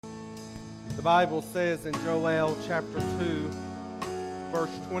The Bible says in Joel chapter 2, verse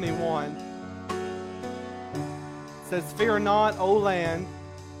 21, it says, "Fear not, O land,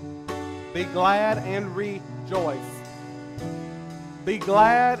 be glad and rejoice." Be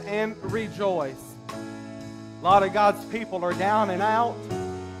glad and rejoice. A lot of God's people are down and out.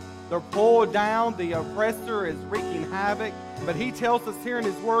 They're pulled down. The oppressor is wreaking havoc. But He tells us here in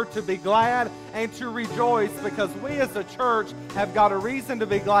His Word to be glad and to rejoice, because we as a church have got a reason to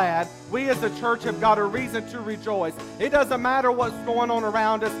be glad. We as a church have got a reason to rejoice. It doesn't matter what's going on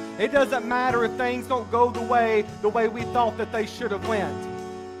around us. It doesn't matter if things don't go the way we thought that they should have went.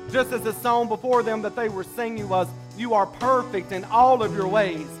 Just as the song before them that they were singing was, "You are perfect in all of your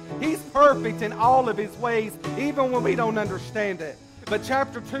ways." He's perfect in all of His ways, even when we don't understand it. But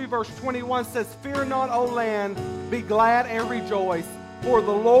chapter 2, verse 21 says, "Fear not, O land, be glad and rejoice, for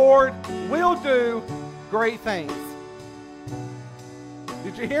the Lord will do great things."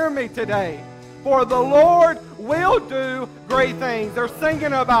 Did you hear me today? For the Lord will do great things. They're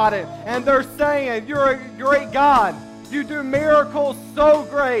singing about it, and they're saying, "You're a great God. You do miracles so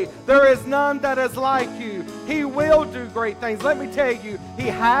great. There is none that is like you." He will do great things. Let me tell you, He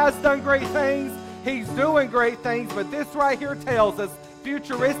has done great things. He's doing great things. But this right here tells us,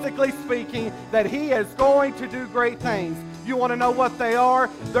 futuristically speaking, that He is going to do great things. You want to know what they are?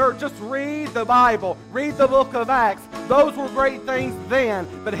 Just read the Bible. Read the book of Acts. Those were great things then.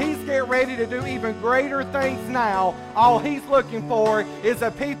 But He's getting ready to do even greater things now. All He's looking for is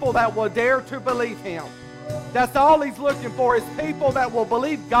a people that will dare to believe Him. That's all He's looking for, is people that will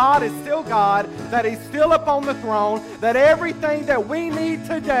believe God is still God, that He's still up on the throne, that everything that we need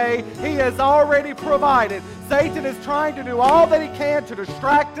today, He has already provided. Satan is trying to do all that he can to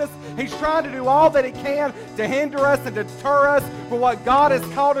distract us. He's trying to do all that he can to hinder us and to deter us from what God has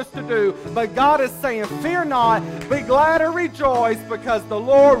called us to do. But God is saying, "Fear not, be glad and rejoice, because the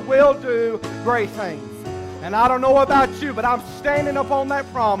Lord will do great things." And I don't know about you, but I'm standing upon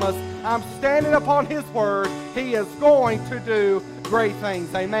that promise. I'm standing upon His Word. He is going to do great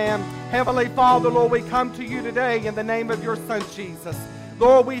things. Amen. Heavenly Father, Lord, we come to You today in the name of Your Son, Jesus.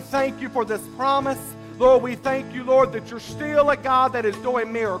 Lord, we thank You for this promise. Lord, we thank You, Lord, that You're still a God that is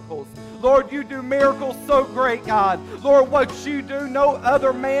doing miracles. Lord, You do miracles so great, God. Lord, what You do, no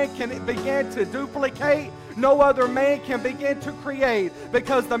other man can begin to duplicate. No other man can begin to create,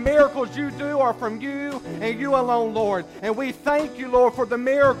 because the miracles You do are from You and You alone, Lord. And we thank You, Lord, for the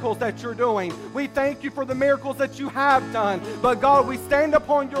miracles that You're doing. We thank You for the miracles that You have done. But God, we stand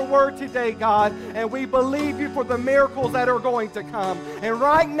upon Your Word today, God, and we believe You for the miracles that are going to come. And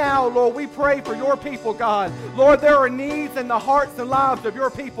right now, Lord, we pray for Your people, God. Lord, there are needs in the hearts and lives of Your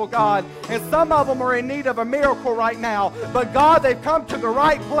people, God. And some of them are in need of a miracle right now. But God, they've come to the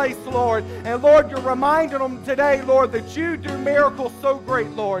right place, Lord. And Lord, You're reminding them today, Lord, that You do miracles so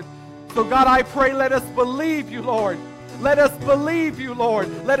great, Lord. So God, I pray, let us believe You, Lord. Let us believe You,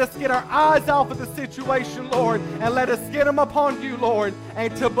 Lord. Let us get our eyes off of the situation, Lord, and let us get them upon You, Lord,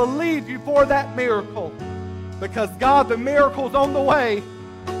 and to believe You for that miracle. Because God, the miracle's on the way.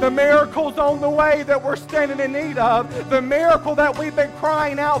 The miracle's on the way that we're standing in need of. The miracle that we've been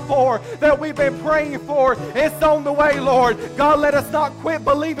crying out for, that we've been praying for, it's on the way, Lord. God, let us not quit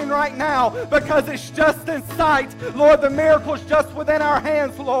believing right now, because it's just in sight. Lord, the miracle's just within our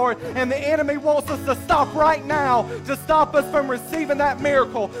hands, Lord. And the enemy wants us to stop right now, to stop us from receiving that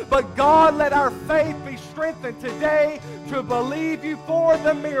miracle. But God, let our faith be strengthened today to believe You for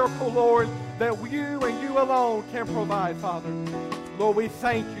the miracle, Lord, that You and You alone can provide, Father. Lord, we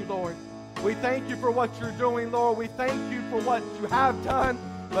thank You, Lord. We thank You for what You're doing, Lord. We thank You for what You have done.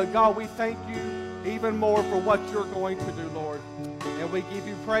 But God, we thank You even more for what You're going to do, Lord. And we give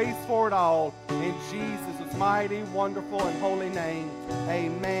You praise for it all. In Jesus' mighty, wonderful, and holy name,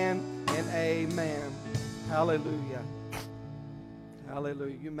 amen and amen. Hallelujah.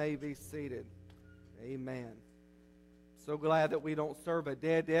 Hallelujah. You may be seated. Amen. So glad that we don't serve a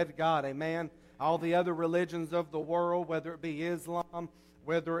dead God. Amen. All the other religions of the world, whether it be Islam,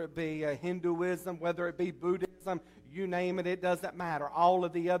 whether it be Hinduism, whether it be Buddhism, you name it, it doesn't matter. All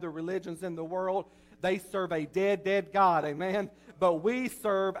of the other religions in the world, they serve a dead God, amen? But we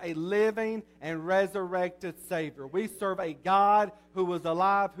serve a living and resurrected Savior. We serve a God who was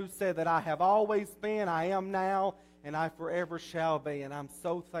alive, who said that I have always been, I am now, and I forever shall be. And I'm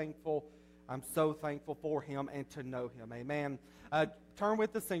so thankful for Him and to know Him, amen? Turn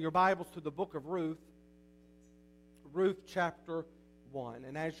with us in your Bibles to the book of Ruth. Ruth chapter 1.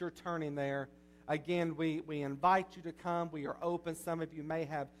 And as you're turning there, again, we invite you to come. We are open. Some of you may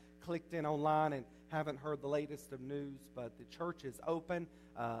have clicked in online and haven't heard the latest of news, but the church is open.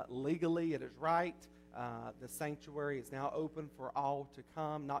 Legally, it is right. The sanctuary is now open for all to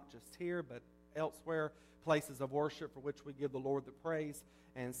come, not just here, but elsewhere, places of worship for which we give the Lord the praise.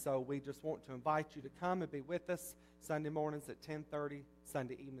 And so we just want to invite you to come and be with us Sunday mornings at 10:30,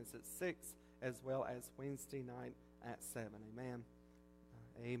 Sunday evenings at 6, as well as Wednesday night at 7. Amen.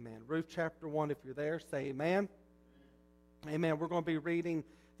 Amen. Ruth chapter 1, if you're there, say amen. Amen. We're going to be reading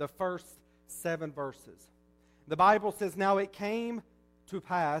the first 7 verses. The Bible says, "Now it came to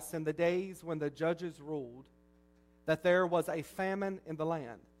pass in the days when the judges ruled that there was a famine in the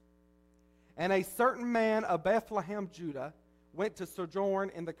land. And a certain man of Bethlehem, Judah, went to sojourn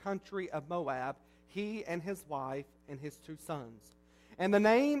in the country of Moab, he and his wife and his 2 sons. And the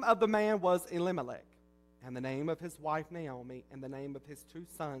name of the man was Elimelech, and the name of his wife Naomi, and the name of his 2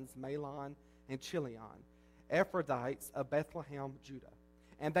 sons Mahlon and Chilion, Ephraites of Bethlehem, Judah.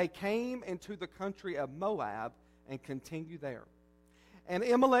 And they came into the country of Moab and continued there. And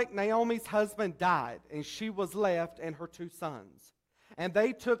Elimelech, Naomi's husband, died, and she was left and her 2 sons. And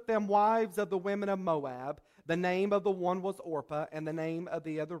they took them wives of the women of Moab. The name of the one was Orpah, and the name of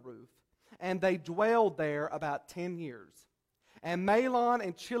the other Ruth. And they dwelled there about 10 years. And Mahlon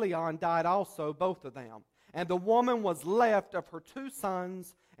and Chilion died also, both of them. And the woman was left of her 2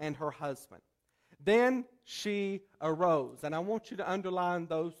 sons and her husband. Then she arose." And I want you to underline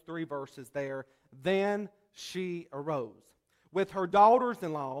those 3 verses there. "Then she arose with her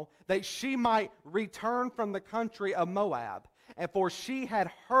daughters-in-law, that she might return from the country of Moab. And for she had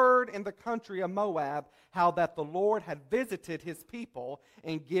heard in the country of Moab how that the Lord had visited his people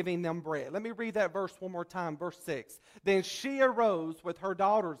in giving them bread." Let me read that verse one more time, verse 6. "Then she arose with her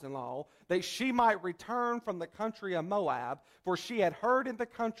daughters-in-law, that she might return from the country of Moab, for she had heard in the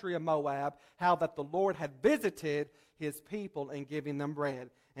country of Moab how that the Lord had visited his people in giving them bread."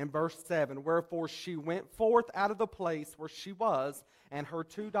 And verse 7, "Wherefore she went forth out of the place where she was, and her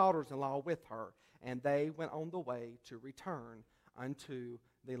 2 daughters-in-law with her, and they went on the way to return unto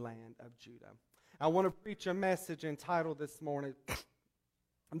the land of Judah." I want to preach a message entitled this morning,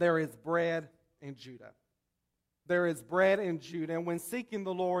 "There is Bread in Judah." There is bread in Judah. And when seeking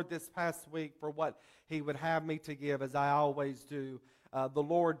the Lord this past week for what he would have me to give, as I always do, the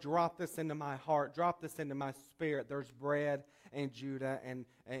Lord dropped this into my heart, dropped this into my spirit. There's bread in Judah,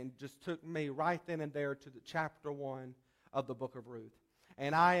 and just took me right then and there to the chapter 1 of the book of Ruth.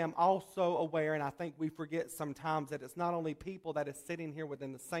 And I am also aware, and I think we forget sometimes, that it's not only people that is sitting here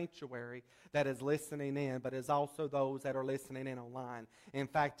within the sanctuary that is listening in, but it's also those that are listening in online. In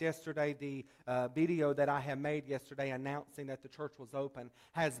fact, yesterday, the video that I had made yesterday announcing that the church was open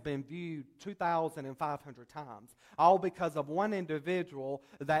has been viewed 2,500 times, all because of one individual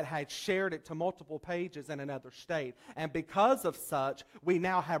that had shared it to multiple pages in another state. And because of such, we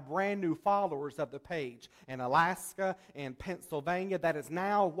now have brand new followers of the page in Alaska and Pennsylvania that is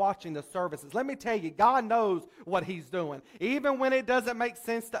now watching the services. Let me tell you, God knows what he's doing. Even when it doesn't make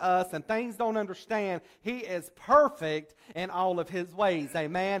sense to us and things don't understand, he is perfect in all of his ways.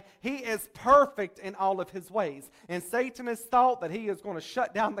 Amen. He is perfect in all of his ways. And Satan has thought that he is going to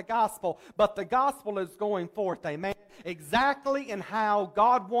shut down the gospel, but the gospel is going forth. Amen. Exactly in how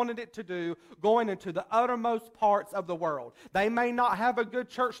God wanted it to do, going into the uttermost parts of the world. They may not have a good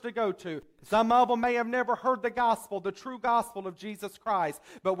church to go to. Some of them may have never heard the gospel, the true gospel of Jesus Christ.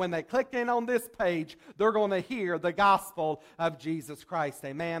 But when they click in on this page, they're going to hear the gospel of Jesus Christ.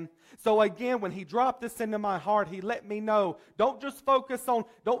 Amen. So again, when he dropped this into my heart, he let me know, don't just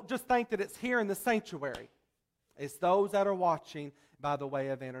think that it's here in the sanctuary. It's those that are watching by the way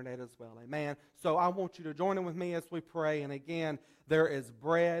of internet as well. Amen. So I want you to join in with me as we pray. And again, there is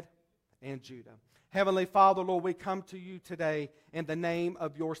bread in Judah. Heavenly Father, Lord, we come to you today in the name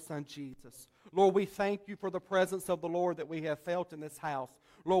of your Son, Jesus. Lord, we thank you for the presence of the Lord that we have felt in this house.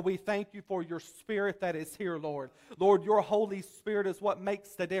 Lord, we thank you for your Spirit that is here, Lord. Lord, your Holy Spirit is what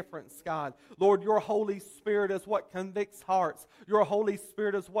makes the difference, God. Lord, your Holy Spirit is what convicts hearts. Your Holy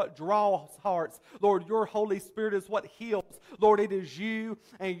Spirit is what draws hearts. Lord, your Holy Spirit is what heals. Lord, it is you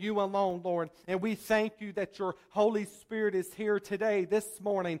and you alone, Lord. And we thank you that your Holy Spirit is here today, this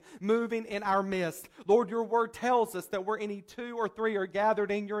morning, moving in our midst. Lord, your word tells us that where any 2 or 3 are gathered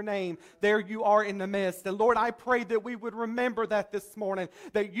in your name, there you are in the midst. And Lord, I pray that we would remember that this morning,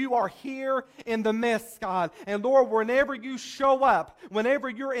 that you are here in the midst, God. And Lord, whenever you show up, whenever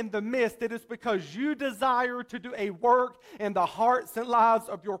you're in the midst, it is because you desire to do a work in the hearts and lives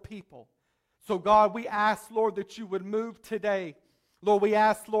of your people. So God, we ask, Lord, that you would move today. Lord, we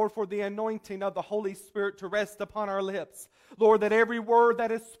ask, Lord, for the anointing of the Holy Spirit to rest upon our lips. Lord, that every word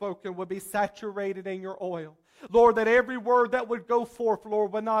that is spoken would be saturated in your oil. Lord, that every word that would go forth,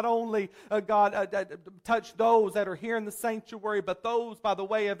 Lord, would not only, touch those that are here in the sanctuary, but those by the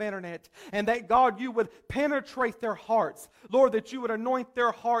way of internet. And that, God, you would penetrate their hearts. Lord, that you would anoint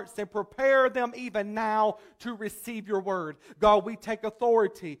their hearts and prepare them even now to receive your word. God, we take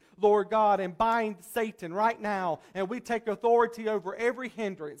authority, Lord God, and bind Satan right now. And we take authority over every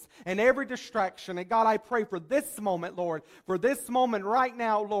hindrance and every distraction. And God, I pray for this moment, Lord, for this moment right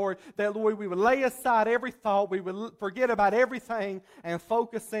now, Lord, that, Lord, we would lay aside every thought, we would forget about everything and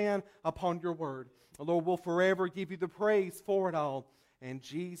focus in upon your word. Lord, we'll forever give you the praise for it all. In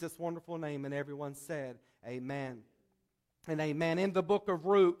Jesus' wonderful name, and everyone said, amen and amen. In the book of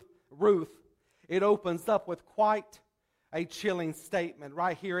Ruth, it opens up with quite a chilling statement.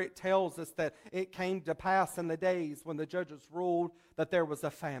 Right here it tells us that it came to pass in the days when the judges ruled that there was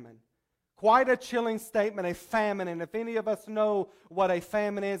a famine. Quite a chilling statement, a famine. And if any of us know what a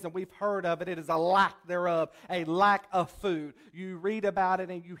famine is, and we've heard of it, it is a lack thereof, a lack of food. You read about it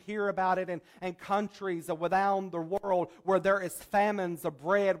and you hear about it in countries around the world where there is famines of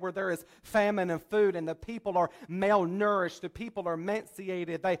bread, where there is famine of food, and the people are malnourished, the people are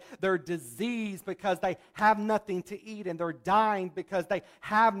emaciated, they're diseased because they have nothing to eat, and they're dying because they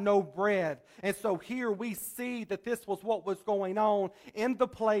have no bread. And so here we see that this was what was going on in the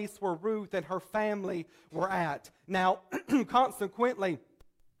place where Ruth and her family were at. Now, consequently,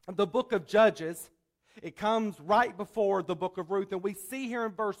 the book of Judges, it comes right before the book of Ruth. And we see here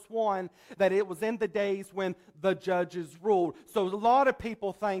in verse 1 that it was in the days when the judges ruled. So a lot of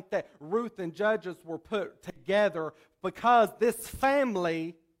people think that Ruth and Judges were put together because this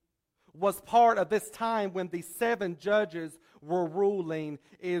family was part of this time when the 7 judges were ruling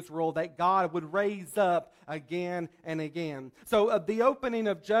Israel, that God would raise up again and again. So at the opening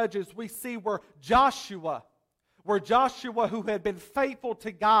of Judges, we see where Joshua, who had been faithful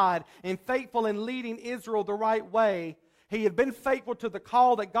to God and faithful in leading Israel the right way, he had been faithful to the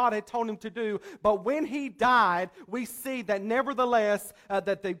call that God had told him to do. But when he died, we see that nevertheless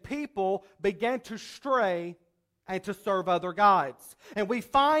that the people began to stray and to serve other gods. And we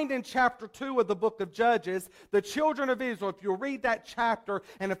find in chapter 2 of the book of Judges, the children of Israel, if you read that chapter,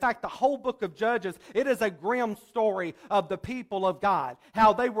 and in fact the whole book of Judges, it is a grim story of the people of God.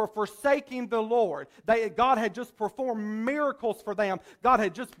 How they were forsaking the Lord. God had just performed miracles for them. God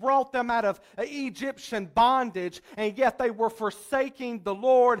had just brought them out of Egyptian bondage, and yet they were forsaking the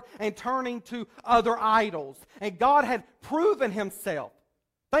Lord and turning to other idols. And God had proven himself.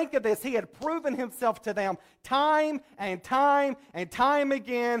 Think of this. He had proven himself to them time and time and time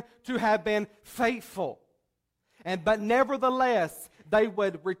again to have been faithful. But nevertheless, they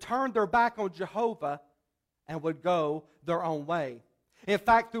would return their back on Jehovah and would go their own way. In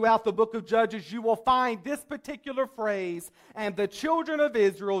fact, throughout the book of Judges, you will find this particular phrase, and the children of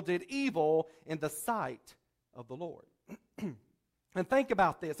Israel did evil in the sight of the Lord. And think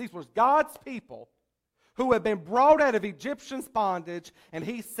about this. These were God's people who had been brought out of Egyptian bondage, and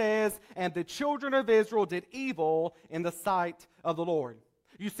he says, and the children of Israel did evil in the sight of the Lord.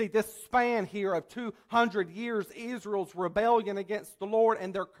 You see, this span here of 200 years, Israel's rebellion against the Lord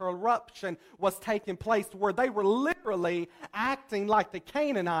and their corruption was taking place, where they were literally acting like the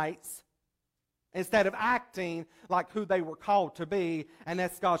Canaanites instead of acting like who they were called to be, and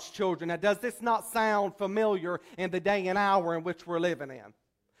that's God's children. Now, does this not sound familiar in the day and hour in which we're living in?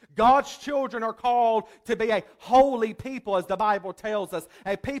 God's children are called to be a holy people, as the Bible tells us,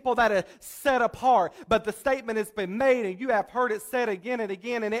 a people that are set apart. But the statement has been made, and you have heard it said again and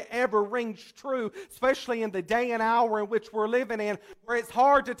again, and it ever rings true, especially in the day and hour in which we're living in, where it's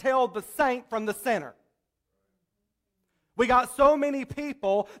hard to tell the saint from the sinner. We got so many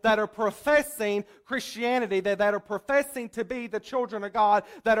people that are professing Christianity, that are professing to be the children of God,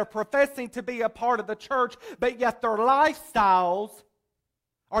 that are professing to be a part of the church, but yet their lifestyles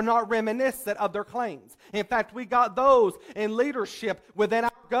are not reminiscent of their claims. In fact, we got those in leadership within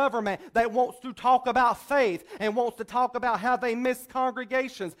our government that wants to talk about faith and wants to talk about how they miss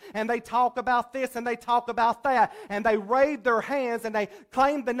congregations, and they talk about this and they talk about that, and they raise their hands and they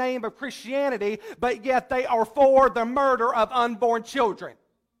claim the name of Christianity, but yet they are for the murder of unborn children.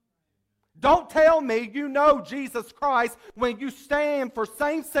 Don't tell me you know Jesus Christ when you stand for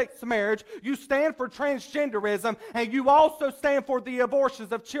same-sex marriage, you stand for transgenderism, and you also stand for the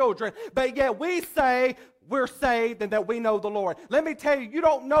abortions of children. But yet we say we're saved and that we know the Lord. Let me tell you, you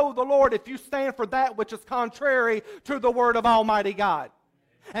don't know the Lord if you stand for that which is contrary to the Word of Almighty God.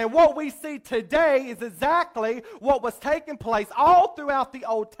 And what we see today is exactly what was taking place all throughout the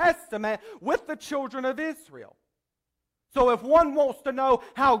Old Testament with the children of Israel. So if one wants to know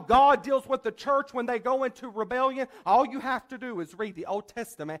how God deals with the church when they go into rebellion, all you have to do is read the Old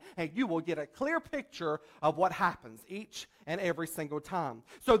Testament and you will get a clear picture of what happens each and every single time.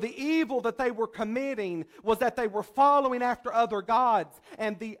 So the evil that they were committing was that they were following after other gods,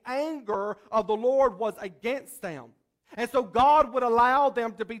 and the anger of the Lord was against them. And so God would allow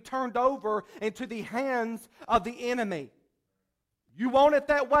them to be turned over into the hands of the enemy. You want it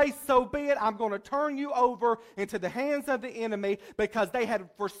that way, so be it. I'm going to turn you over into the hands of the enemy, because they had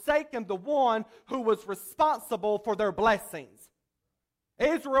forsaken the one who was responsible for their blessings.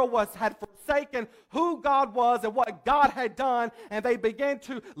 Israel had forsaken who God was and what God had done, and they began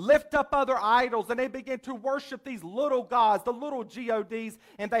to lift up other idols, and they began to worship these little gods, the little gods,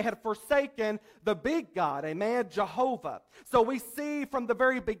 and they had forsaken the big God, amen, Jehovah. So we see from the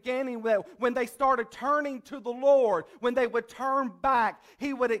very beginning that when they started turning to the Lord, when they would turn back,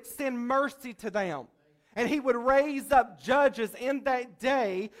 He would extend mercy to them. And He would raise up judges in that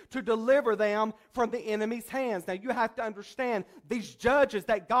day to deliver them from the enemy's hands. Now you have to understand, these judges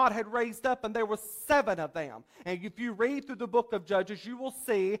that God had raised up, and there were 7 of them. And if you read through the book of Judges, you will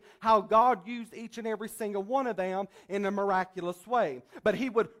see how God used each and every single one of them in a miraculous way. But He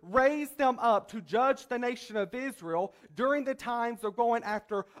would raise them up to judge the nation of Israel during the times of going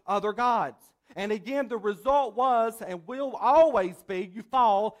after other gods. And again, the result was, and will always be, you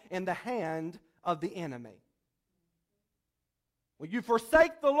fall in the hand of the enemy. When you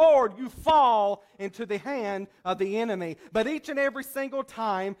forsake the Lord, you fall into the hand of the enemy. But each and every single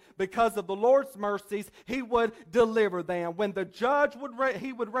time, because of the Lord's mercies, He would deliver them. When the judge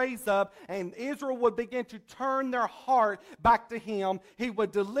He would raise up, and Israel would begin to turn their heart back to Him, He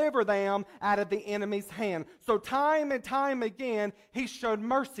would deliver them out of the enemy's hand. So time and time again, He showed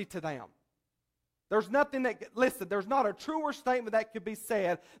mercy to them. There's nothing there's not a truer statement that could be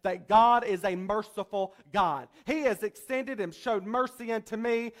said that God is a merciful God. He has extended and showed mercy unto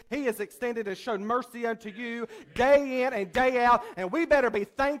me. He has extended and showed mercy unto you day in and day out. And we better be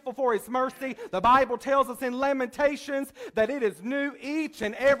thankful for His mercy. The Bible tells us in Lamentations that it is new each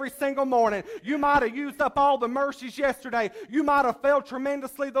and every single morning. You might have used up all the mercies yesterday. You might have failed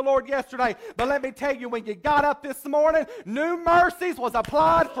tremendously the Lord yesterday. But let me tell you, when you got up this morning, new mercies was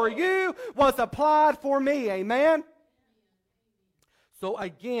applied for you, was applied for me, amen? So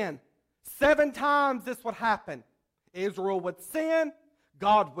again, 7 times this would happen. Israel would sin,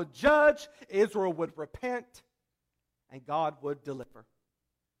 God would judge, Israel would repent, and God would deliver.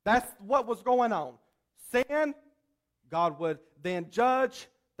 That's what was going on. Sin, God would then judge,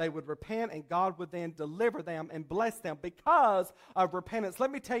 they would repent, and God would then deliver them and bless them because of repentance. Let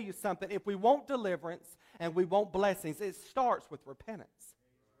me tell you something. If we want deliverance and we want blessings, it starts with repentance.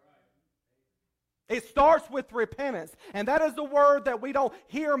 It starts with repentance. And that is a word that we don't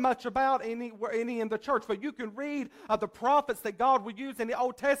hear much about any in the church. But you can read of the prophets that God would use in the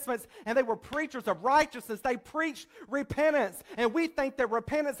Old Testament, and they were preachers of righteousness. They preached repentance. And we think that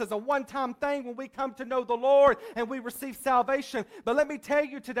repentance is a one-time thing when we come to know the Lord and we receive salvation. But let me tell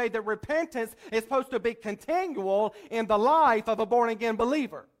you today that repentance is supposed to be continual in the life of a born-again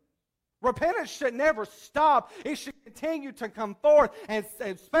believer. Repentance should never stop. It should continue to come forth, and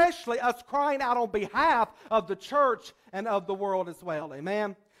especially us crying out on behalf of the church and of the world as well.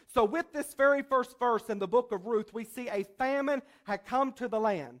 Amen? So with this very first verse in the book of Ruth, we see a famine had come to the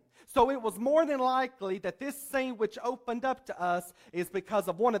land. So it was more than likely that this scene which opened up to us is because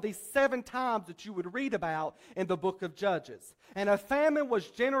of one of these 7 times that you would read about in the book of Judges. And a famine was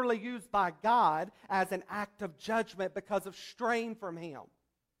generally used by God as an act of judgment because of strain from Him.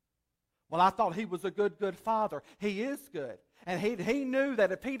 Well, I thought He was a good father. He is good. And he knew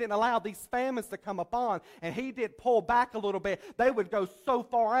that if He didn't allow these famines to come upon, and He did pull back a little bit, they would go so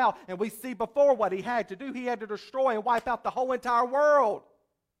far out. And we see before what He had to do. He had to destroy and wipe out the whole entire world.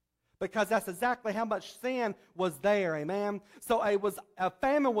 Because that's exactly how much sin was there, amen? So a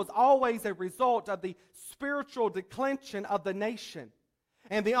famine was always a result of the spiritual declension of the nation.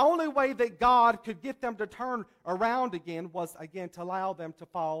 And the only way that God could get them to turn around again was, again, to allow them to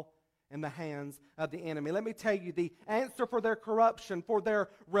fall in the hands of the enemy. Let me tell you, the answer for their corruption, for their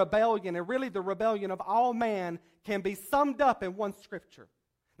rebellion, and really the rebellion of all man, can be summed up in one scripture.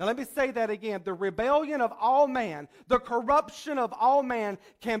 Now let me say that again. The rebellion of all man, the corruption of all man,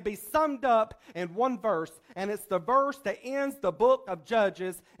 can be summed up in one verse, and it's the verse that ends the book of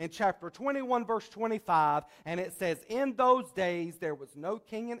Judges in chapter 21, verse 25, and it says, "In those days there was no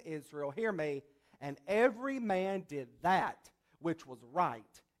king in Israel," hear me, "and every man did that which was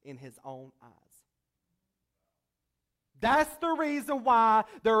right in his own eyes." That's the reason why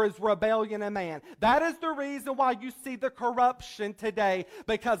there is rebellion in man. That is the reason why you see the corruption today,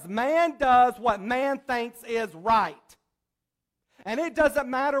 because man does what man thinks is right. And it doesn't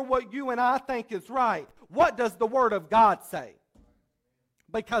matter what you and I think is right. What does the Word of God say?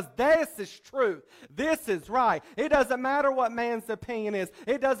 Because this is truth. This is right. It doesn't matter what man's opinion is.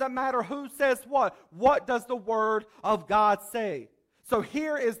 It doesn't matter who says what. What does the Word of God say? So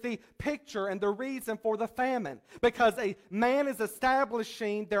here is the picture and the reason for the famine. Because a man is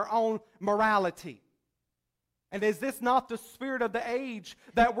establishing their own morality. And is this not the spirit of the age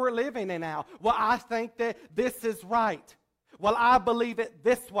that we're living in now? Well, I think that this is right. Well, I believe it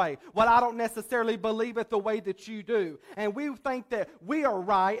this way. Well, I don't necessarily believe it the way that you do. And we think that we are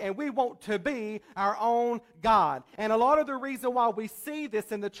right and we want to be our own God. And a lot of the reason why we see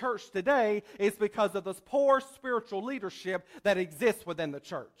this in the church today is because of this poor spiritual leadership that exists within the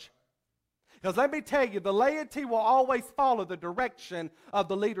church. Because let me tell you, the laity will always follow the direction of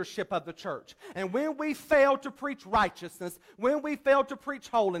the leadership of the church. And when we fail to preach righteousness, when we fail to preach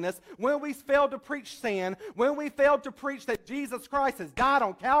holiness, when we fail to preach sin, when we fail to preach that Jesus Christ has died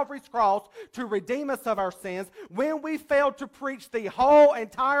on Calvary's cross to redeem us of our sins, when we fail to preach the whole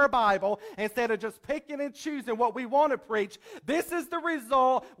entire Bible instead of just picking and choosing what we want to preach, this is the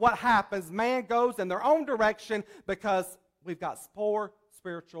result. What happens? Man goes in their own direction because we've got poor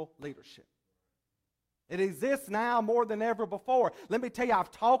spiritual leadership. It exists now more than ever before. Let me tell you,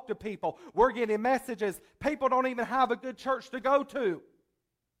 I've talked to people. We're getting messages. People don't even have a good church to go to.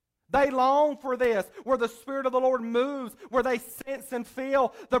 They long for this, where the Spirit of the Lord moves, where they sense and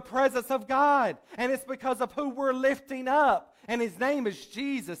feel the presence of God. And it's because of who we're lifting up. And His name is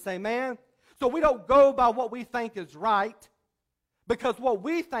Jesus, amen? So we don't go by what we think is right, because what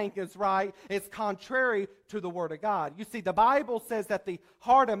we think is right is contrary to the Word of God. You see, the Bible says that the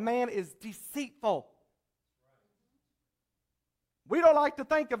heart of man is deceitful. We don't like to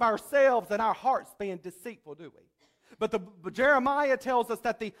think of ourselves and our hearts being deceitful, do we? But Jeremiah tells us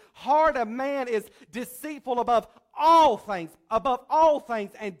that the heart of man is deceitful above all things,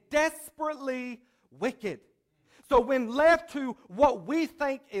 and desperately wicked. So when left to what we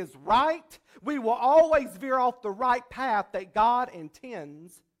think is right, we will always veer off the right path that God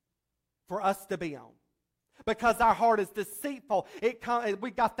intends for us to be on. Because our heart is deceitful. We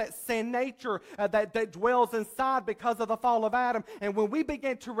got that sin nature that dwells inside because of the fall of Adam. And when we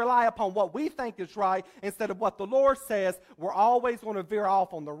begin to rely upon what we think is right instead of what the Lord says, we're always going to veer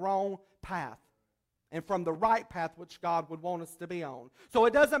off on the wrong path. And from the right path which God would want us to be on. So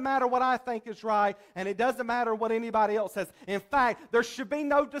it doesn't matter what I think is right, and it doesn't matter what anybody else says. In fact, there should be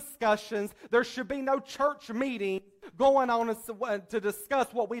no discussions. There should be no church meeting going on to discuss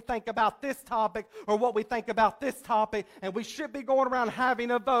what we think about this topic or what we think about this topic. And we should be going around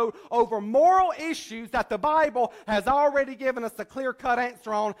having a vote over moral issues that the Bible has already given us a clear-cut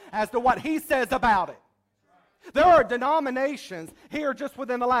answer on as to what He says about it. There are denominations here just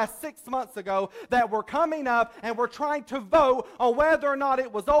within the last 6 months ago that were coming up and were trying to vote on whether or not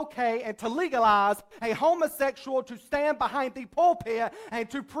it was okay and to legalize a homosexual to stand behind the pulpit and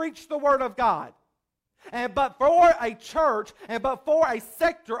to preach the Word of God. But for a church but for a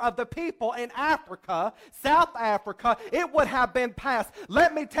sector of the people in Africa, South Africa, it would have been passed.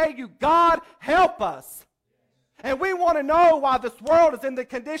 Let me tell you, God help us. And we want to know why this world is in the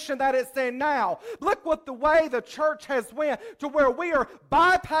condition that it's in now. Look what the way the church has went to where we are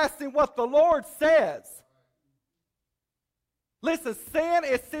bypassing what the Lord says. Listen, sin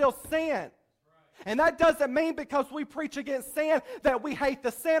is still sin. And that doesn't mean because we preach against sin that we hate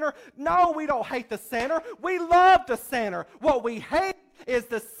the sinner. No, we don't hate the sinner. We love the sinner. What we hate is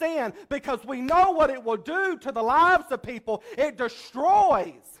the sin because we know what it will do to the lives of people. It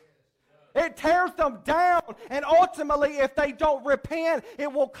destroys. It tears them down, and ultimately, if they don't repent,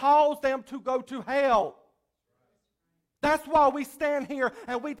 it will cause them to go to hell. That's why we stand here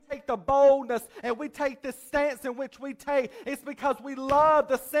and we take the boldness and we take this stance in which we take. It's because we love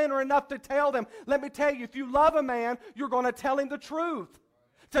the sinner enough to tell them. Let me tell you, if you love a man, you're going to tell him the truth.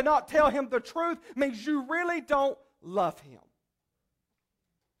 To not tell him the truth means you really don't love him.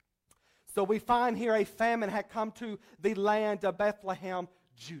 So we find here a famine had come to the land of Bethlehem,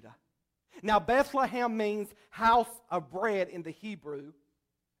 Judah. Now, Bethlehem means house of bread in the Hebrew,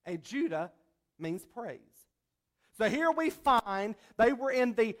 and Judah means praise. So here we find they were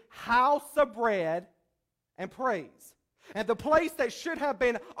in the house of bread and praise. And the place that should have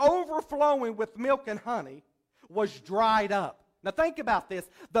been overflowing with milk and honey was dried up. Now think about this.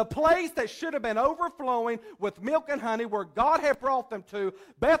 The place that should have been overflowing with milk and honey, where God had brought them to,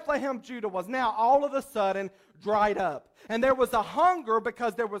 Bethlehem, Judah, was now all of a sudden dried up. And there was a hunger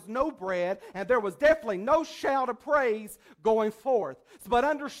because there was no bread, and there was definitely no shout of praise going forth. But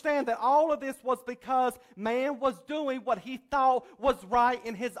understand that all of this was because man was doing what he thought was right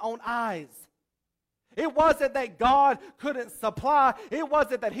in his own eyes. It wasn't that God couldn't supply. It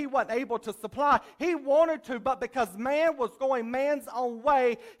wasn't that he wasn't able to supply. He wanted to, but because man was going man's own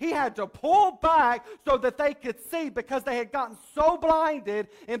way, he had to pull back so that they could see, because they had gotten so blinded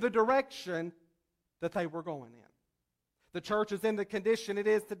in the direction that they were going in. The church is in the condition it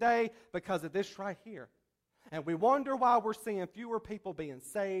is today because of this right here. And we wonder why we're seeing fewer people being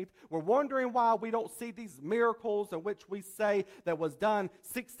saved. We're wondering why we don't see these miracles in which we say that was done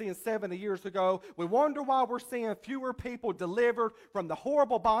 60 and 70 years ago. We wonder why we're seeing fewer people delivered from the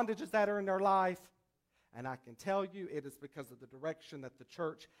horrible bondages that are in their life. And I can tell you it is because of the direction that the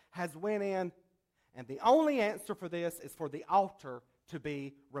church has went in. And the only answer for this is for the altar to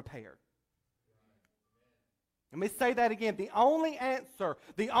be repaired. Let me say that again. The only answer,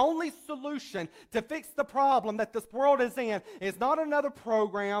 the only solution to fix the problem that this world is in is not another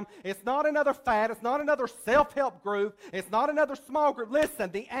program. It's not another fad. It's not another self-help group. It's not another small group. Listen,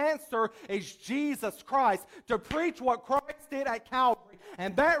 the answer is Jesus Christ, to preach what Christ did at Calvary.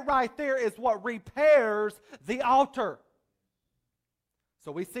 And that right there is what repairs the altar.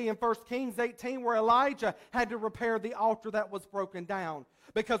 So we see in 1 Kings 18 where Elijah had to repair the altar that was broken down.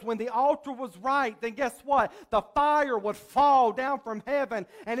 Because when the altar was right, then guess what? The fire would fall down from heaven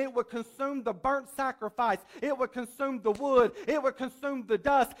and it would consume the burnt sacrifice. It would consume the wood. It would consume the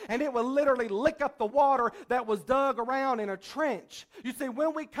dust. And it would literally lick up the water that was dug around in a trench. You see,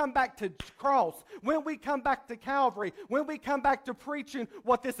 when we come back to cross, when we come back to Calvary, when we come back to preaching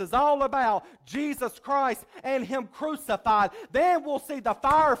what this is all about, Jesus Christ and Him crucified, then we'll see the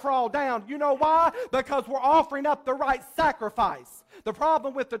fire fall down. You know why? Because we're offering up the right sacrifice. The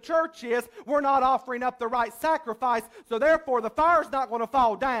problem with the church is we're not offering up the right sacrifice, so therefore the fire's not going to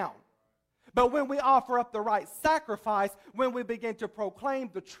fall down. But when we offer up the right sacrifice, when we begin to proclaim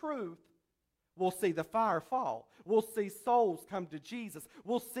the truth, we'll see the fire fall. We'll see souls come to Jesus.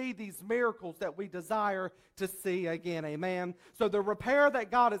 We'll see these miracles that we desire to see again. Amen. So the repair that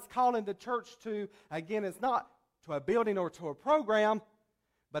God is calling the church to, again, is not to a building or to a program,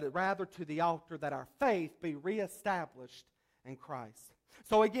 but rather to the altar, that our faith be reestablished in Christ.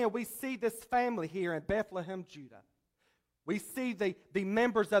 So again, we see this family here in Bethlehem, Judah. We see the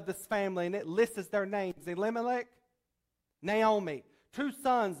members of this family, and it lists their names: Elimelech, Naomi, two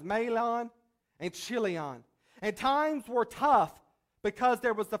sons, Mahlon and Chilion. And times were tough because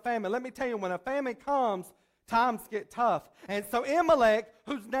there was the famine. Let me tell you, when a famine comes, times get tough. And so Elimelech,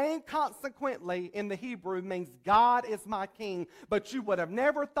 whose name consequently in the Hebrew means God is my king, but you would have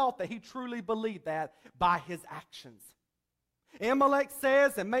never thought that he truly believed that by his actions. Elimelech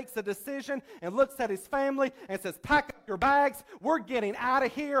says and makes a decision and looks at his family and says, pack up your bags. We're getting out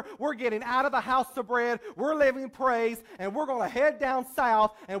of here. We're getting out of the house of bread. We're living praise, and we're going to head down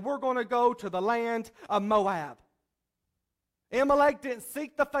south, and we're going to go to the land of Moab. Elimelech didn't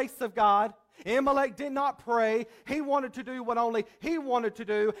seek the face of God. Elimelech did not pray. He wanted to do what only he wanted to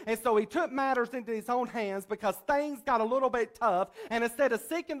do. And so he took matters into his own hands because things got a little bit tough. And instead of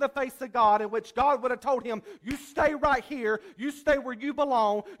seeking the face of God, in which God would have told him, you stay right here, you stay where you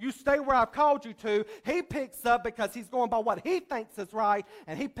belong, you stay where I've called you to, he picks up, because he's going by what he thinks is right,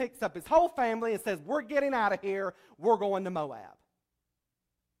 and he picks up his whole family and says, we're getting out of here, we're going to Moab.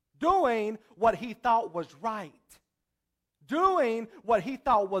 Doing what he thought was right. Doing what he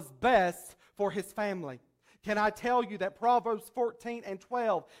thought was best for his family. Can I tell you that Proverbs 14 and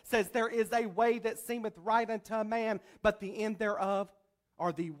 12 says, there is a way that seemeth right unto a man, but the end thereof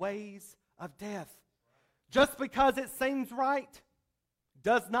are the ways of death. Just because it seems right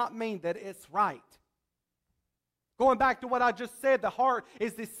does not mean that it's right. Going back to what I just said, the heart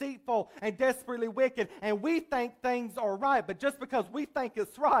is deceitful and desperately wicked, and we think things are right, but just because we think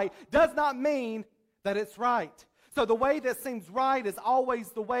it's right does not mean that it's right. So the way that seems right is always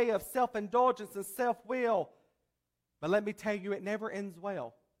the way of self-indulgence and self-will. But let me tell you, it never ends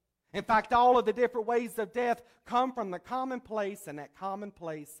well. In fact, all of the different ways of death come from the common place, and that common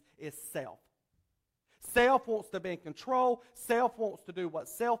place is self. Self wants to be in control. Self wants to do what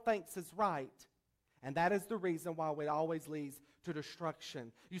self thinks is right. And that is the reason why it always leads to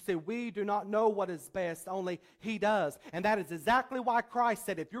destruction. You see, we do not know what is best, only He does. And that is exactly why Christ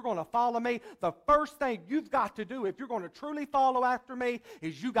said, if you're going to follow me, the first thing you've got to do, if you're going to truly follow after me,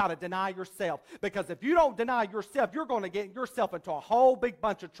 is you got to deny yourself. Because if you don't deny yourself, you're going to get yourself into a whole big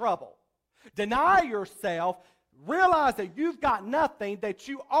bunch of trouble. Deny yourself. Realize that you've got nothing, that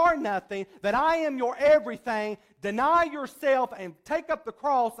you are nothing, that I am your everything. Deny yourself and take up the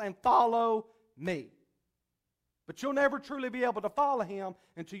cross and follow me. But you'll never truly be able to follow Him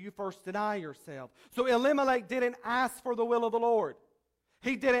until you first deny yourself. So Elimelech didn't ask for the will of the Lord.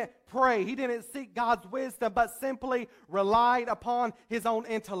 He didn't pray. He didn't seek God's wisdom, but simply relied upon his own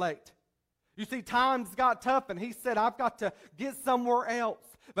intellect. You see, times got tough, and he said, I've got to get somewhere else.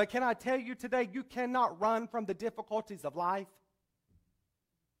 But can I tell you today, you cannot run from the difficulties of life.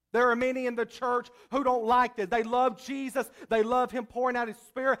 There are many in the church who don't like this. They love Jesus. They love Him pouring out His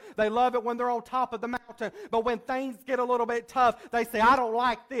Spirit. They love it when they're on top of the mountain. But when things get a little bit tough, they say, I don't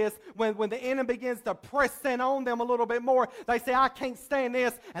like this. When the enemy begins to press in on them a little bit more, they say, I can't stand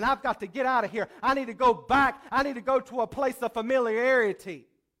this, and I've got to get out of here. I need to go back. I need to go to a place of familiarity.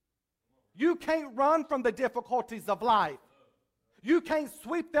 You can't run from the difficulties of life. You can't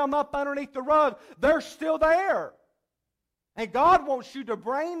sweep them up underneath the rug. They're still there. And God wants you to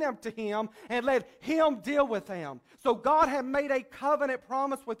bring them to Him and let Him deal with them. So God had made a covenant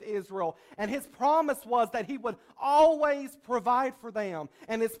promise with Israel. And His promise was that He would always provide for them.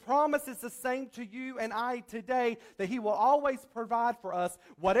 And His promise is the same to you and I today, that He will always provide for us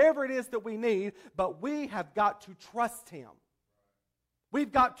whatever it is that we need. But we have got to trust Him.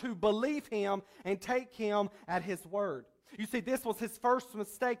 We've got to believe Him and take Him at His word. You see, this was his first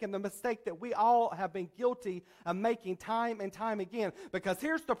mistake, and the mistake that we all have been guilty of making time and time again. Because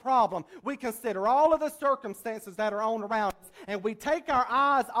here's the problem. We consider all of the circumstances that are on around us, and we take our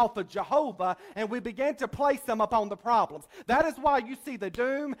eyes off of Jehovah, and we begin to place them upon the problems. That is why you see the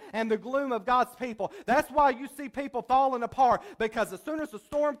doom and the gloom of God's people. That's why you see people falling apart. Because as soon as a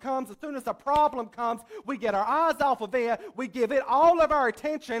storm comes, as soon as a problem comes, we get our eyes off of it, we give it all of our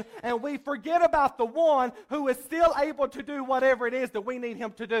attention, and we forget about the one who is still able to do whatever it is that we need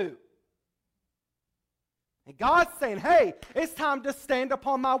Him to do. And God's saying, hey, it's time to stand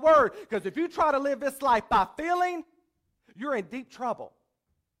upon my word. Because if you try to live this life by feeling, you're in deep trouble.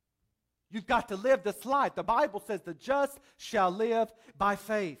 You've got to live this life. The Bible says the just shall live by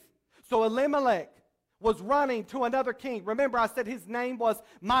faith. So Elimelech was running to another king. Remember, I said his name was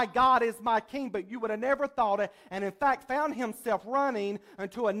My God is My King, but you would have never thought it, and in fact found himself running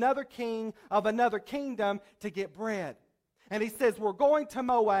unto another king of another kingdom to get bread. And he says, we're going to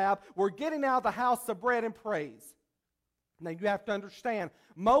Moab. We're getting out of the house of bread and praise. Now you have to understand,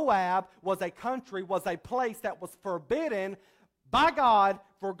 Moab was a country, was a place that was forbidden by God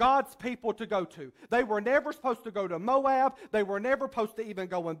for God's people to go to. They were never supposed to go to Moab. They were never supposed to even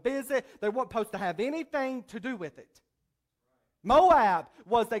go and visit. They weren't supposed to have anything to do with it. Moab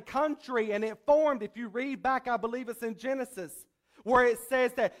was a country, and it formed, if you read back, I believe it's in Genesis, where it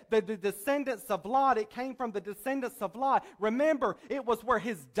says that the descendants of Lot, it came from the descendants of Lot. Remember, it was where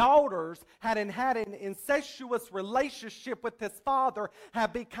his daughters had an incestuous relationship with his father,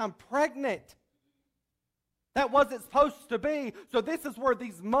 had become pregnant. That wasn't supposed to be. So this is where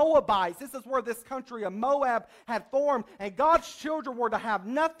these Moabites, this is where this country of Moab had formed, and God's children were to have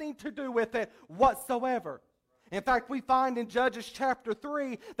nothing to do with it whatsoever. In fact, we find in Judges chapter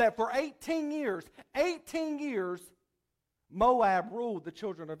 3 that for 18 years, Moab ruled the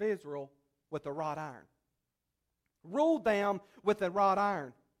children of Israel with a wrought iron. Ruled them with a wrought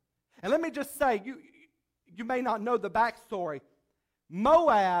iron. And let me just say, you may not know the backstory.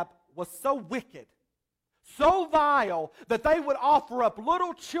 Moab was so wicked, so vile, that they would offer up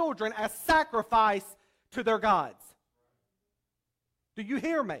little children as sacrifice to their gods. Do you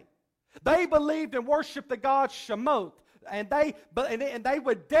hear me? They believed and worshiped the god Shemoth. And they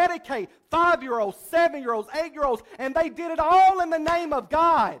would dedicate 5-year-olds, 7-year-olds, 8-year-olds, and they did it all in the name of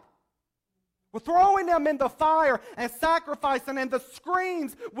God. We're throwing them in the fire and sacrificing, and the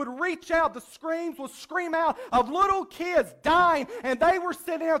screams would reach out. The screams would scream out of little kids dying, and they were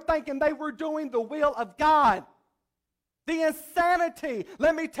sitting there thinking they were doing the will of God. The insanity.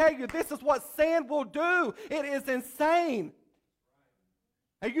 Let me tell you, this is what sin will do. It is insane.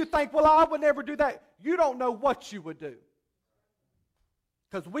 And you think, well, I would never do that. You don't know what you would do.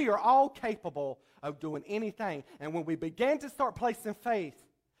 Because we are all capable of doing anything. And when we begin to start placing faith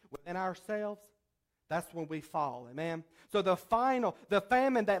within ourselves, that's when we fall. Amen? So the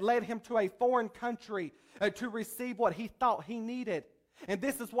famine that led him to a foreign country to receive what he thought he needed. And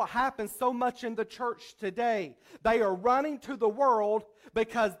this is what happens so much in the church today. They are running to the world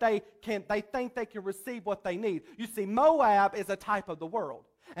because they think they can receive what they need. You see, Moab is a type of the world.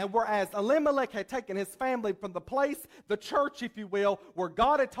 And whereas Elimelech had taken his family from the place, the church, if you will, where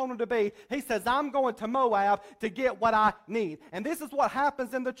God had told him to be, he says, I'm going to Moab to get what I need. And this is what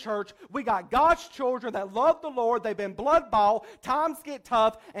happens in the church. We got God's children that love the Lord. They've been blood-bought. Times get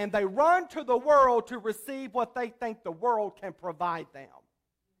tough, and they run to the world to receive what they think the world can provide them.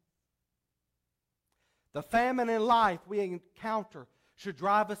 The famine in life we encounter should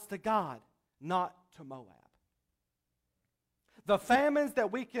drive us to God, not to Moab. The famines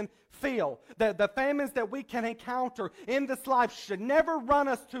that we can feel, the famines that we can encounter in this life should never run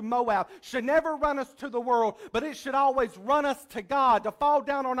us to Moab, should never run us to the world, but it should always run us to God, to fall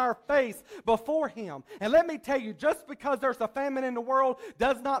down on our face before Him. And let me tell you, just because there's a famine in the world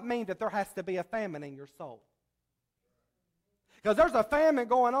does not mean that there has to be a famine in your soul. Because there's a famine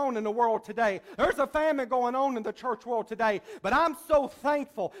going on in the world today. There's a famine going on in the church world today. But I'm so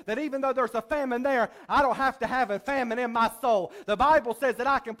thankful that even though there's a famine there, I don't have to have a famine in my soul. The Bible says that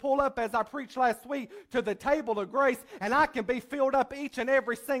I can pull up, as I preached last week, to the table of grace, and I can be filled up each and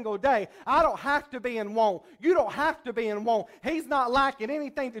every single day. I don't have to be in want. You don't have to be in want. He's not lacking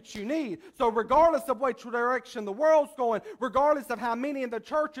anything that you need. So regardless of which direction the world's going, regardless of how many in the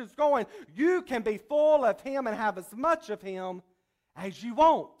church is going, you can be full of Him and have as much of Him as you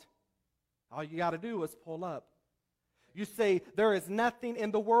want. All you got to do is pull up. You see, there is nothing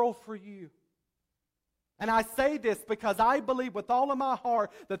in the world for you. And I say this because I believe with all of my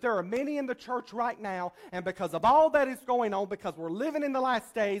heart that there are many in the church right now, and because of all that is going on, because we're living in the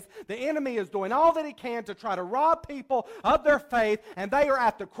last days, the enemy is doing all that he can to try to rob people of their faith, and they are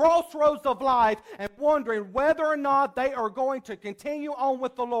at the crossroads of life and wondering whether or not they are going to continue on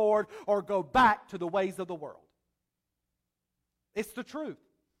with the Lord or go back to the ways of the world. It's the truth.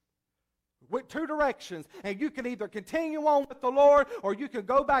 With two directions. And you can either continue on with the Lord or you can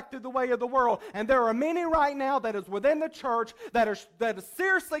go back to the way of the world. And there are many right now that is within the church that are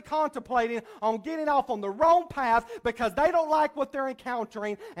seriously contemplating on getting off on the wrong path because they don't like what they're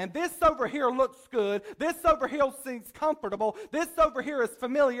encountering. And this over here looks good. This over here seems comfortable. This over here is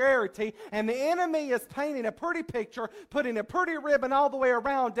familiarity. And the enemy is painting a pretty picture, putting a pretty ribbon all the way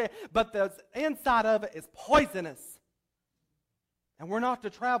around it. But the inside of it is poisonous. And we're not to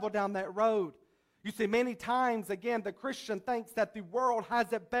travel down that road. You see, many times, again, the Christian thinks that the world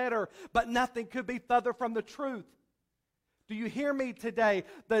has it better, but nothing could be further from the truth. Do you hear me today?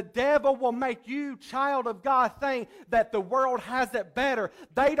 The devil will make you, child of God, think that the world has it better.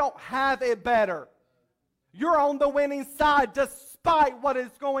 They don't have it better. You're on the winning side despite what is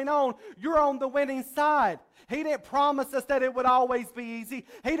going on. You're on the winning side. He didn't promise us that it would always be easy.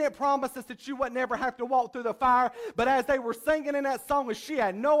 He didn't promise us that you would never have to walk through the fire. But as they were singing in that song, and she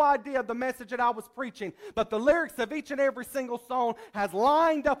had no idea of the message that I was preaching, but the lyrics of each and every single song has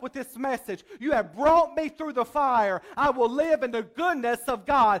lined up with this message. You have brought me through the fire. I will live in the goodness of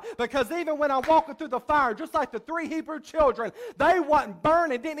God. Because even when I'm walking through the fire, just like the 3 Hebrew children, they wasn't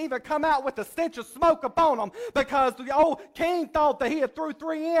burned and didn't even come out with a stench of smoke upon them. Because the old king thought that he had threw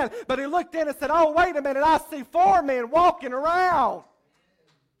 3 in, but he looked in and said, oh, wait a minute, I see 4 men walking around.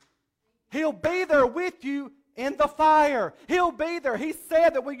 He'll be there with you in the fire. He'll be there. He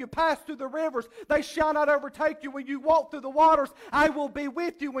said that when you pass through the rivers, they shall not overtake you. When you walk through the waters, I will be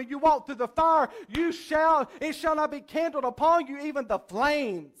with you. When you walk through the fire, it shall not be kindled upon you, even the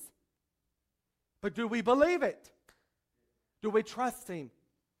flames. But do we believe it? Do we trust Him?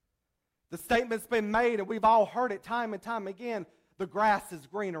 The statement's been made, and we've all heard it time and time again, the grass is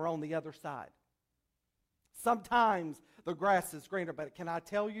greener on the other side. Sometimes the grass is greener, but can I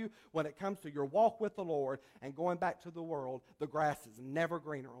tell you, when it comes to your walk with the Lord and going back to the world, the grass is never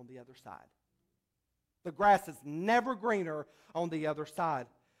greener on the other side. The grass is never greener on the other side.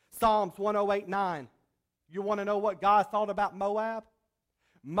 Psalms 108:9. You want to know what God thought about Moab?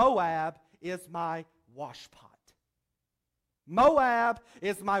 Moab is my washpot. Moab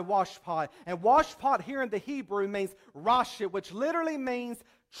is my washpot. And washpot here in the Hebrew means rashit, which literally means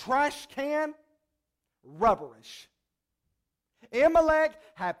trash can, rubberish. Amalek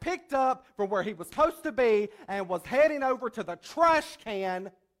had picked up from where he was supposed to be and was heading over to the trash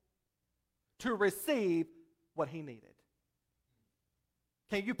can to receive what he needed.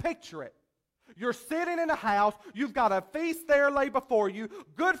 Can you picture it? You're sitting in a house, you've got a feast there lay before you,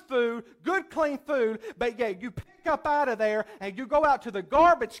 good food, good clean food, but yet you pick up out of there and you go out to the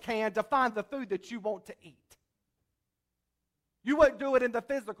garbage can to find the food that you want to eat. You wouldn't do it in the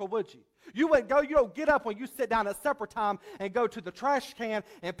physical, would you? You don't get up when you sit down at supper time and go to the trash can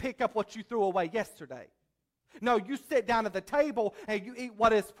and pick up what you threw away yesterday. No, you sit down at the table and you eat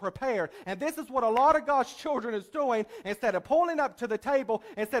what is prepared. And this is what a lot of God's children is doing. Instead of pulling up to the table,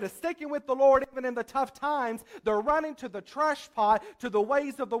 instead of sticking with the Lord even in the tough times, they're running to the trash pot, to the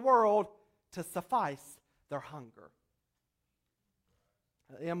ways of the world to suffice their hunger.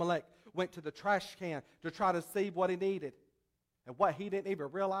 Amalek went to the trash can to try to see what he needed. And what he didn't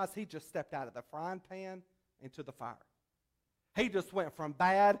even realize, he just stepped out of the frying pan into the fire. He just went from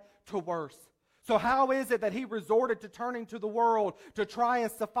bad to worse. So how is it that he resorted to turning to the world to try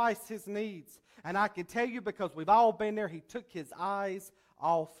and suffice his needs? And I can tell you, because we've all been there, he took his eyes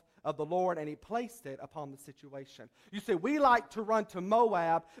off of the Lord, and he placed it upon the situation. You see, we like to run to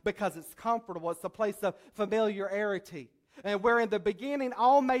Moab because it's comfortable. It's a place of familiarity. And where in the beginning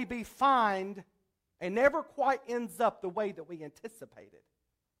all may be fine, and never quite ends up the way that we anticipated.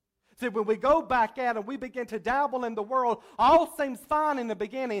 See, when we go back out and we begin to dabble in the world, all seems fine in the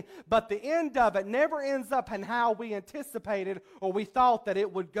beginning, but the end of it never ends up in how we anticipated or we thought that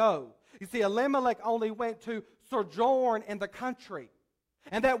it would go. You see, Elimelech only went to sojourn in the country.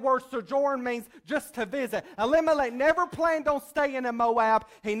 And that word sojourn means just to visit. Elimelech never planned on staying in Moab.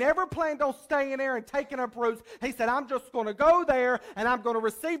 He never planned on staying there and taking up roots. He said, I'm just going to go there and I'm going to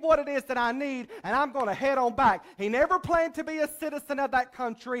receive what it is that I need and I'm going to head on back. He never planned to be a citizen of that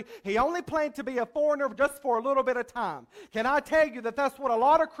country. He only planned to be a foreigner just for a little bit of time. Can I tell you that that's what a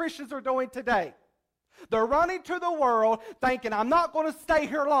lot of Christians are doing today? They're running to the world thinking, I'm not going to stay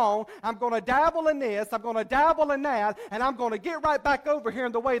here long. I'm going to dabble in this. I'm going to dabble in that. And I'm going to get right back over here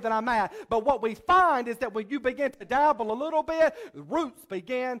in the way that I'm at. But what we find is that when you begin to dabble a little bit, roots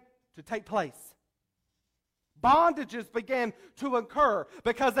begin to take place. Bondages begin to occur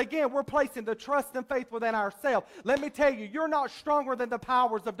because, again, we're placing the trust and faith within ourselves. Let me tell you, you're not stronger than the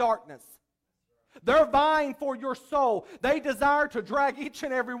powers of darkness. They're vying for your soul. They desire to drag each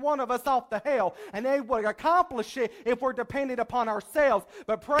and every one of us off to hell. And they would accomplish it if we're dependent upon ourselves.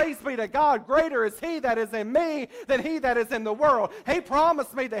 But praise be to God, greater is He that is in me than he that is in the world. He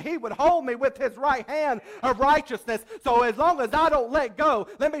promised me that He would hold me with His right hand of righteousness. So as long as I don't let go,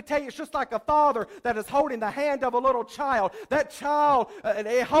 let me tell you, it's just like a father that is holding the hand of a little child. That child,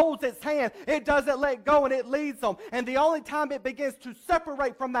 it holds its hand. It doesn't let go and it leads them. And the only time it begins to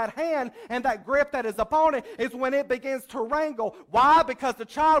separate from that hand and that grip that is upon it is when it begins to wrangle. Why? Because the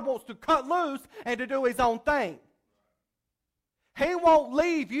child wants to cut loose and to do his own thing. He won't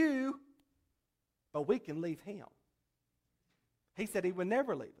leave you, but we can leave Him. He said He would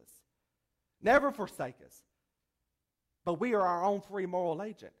never leave us, never forsake us. But we are our own free moral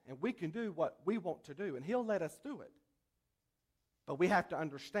agent, and we can do what we want to do, and He'll let us do it. But we have to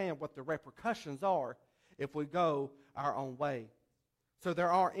understand what the repercussions are if we go our own way. So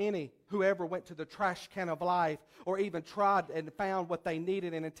there aren't any who ever went to the trash can of life or even tried and found what they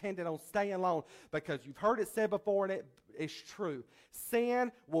needed and intended on staying long, because you've heard it said before and it is true.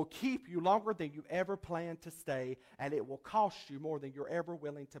 Sin will keep you longer than you ever planned to stay, and it will cost you more than you're ever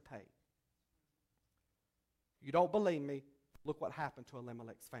willing to pay. You don't believe me? Look what happened to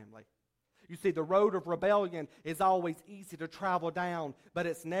Elimelech's family. You see, the road of rebellion is always easy to travel down, but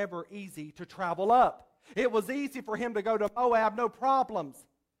it's never easy to travel up. It was easy for him to go to Moab, no problems.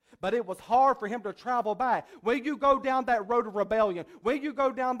 But it was hard for him to travel back. When you go down that road of rebellion, when you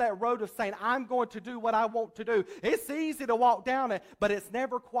go down that road of saying, I'm going to do what I want to do, it's easy to walk down it, but it's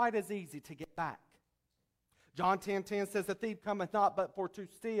never quite as easy to get back. John 10:10 says, the thief cometh not but for to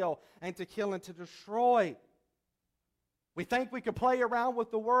steal and to kill and to destroy. We think we could play around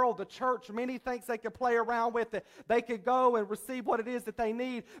with the world. The church, many thinks they could play around with it. They could go and receive what it is that they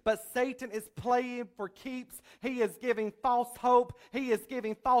need. But Satan is playing for keeps. He is giving false hope. He is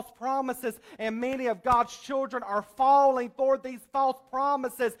giving false promises. And many of God's children are falling for these false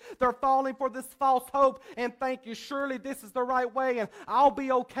promises. They're falling for this false hope and thinking, surely this is the right way and I'll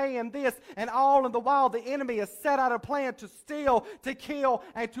be okay in this. And all in the while, the enemy has set out a plan to steal, to kill,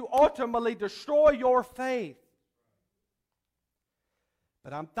 and to ultimately destroy your faith.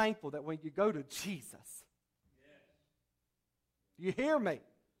 But I'm thankful that when you go to Jesus, you hear me?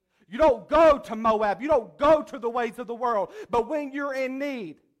 You don't go to Moab. You don't go to the ways of the world. But when you're in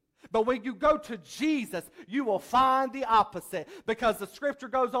need, but when you go to Jesus, you will find the opposite. Because the Scripture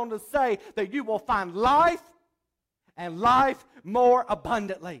goes on to say that you will find life and life more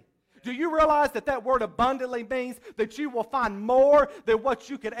abundantly. Do you realize that that word abundantly means that you will find more than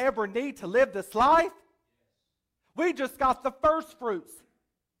what you could ever need to live this life? We just got the first fruits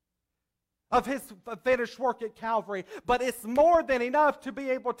of His finished work at Calvary. But it's more than enough to be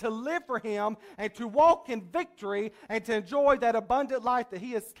able to live for Him and to walk in victory and to enjoy that abundant life that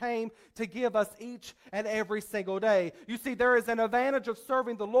He has came to give us each and every single day. You see, there is an advantage of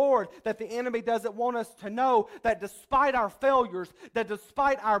serving the Lord that the enemy doesn't want us to know, that despite our failures, that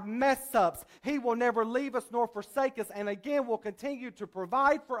despite our mess-ups, He will never leave us nor forsake us, and again will continue to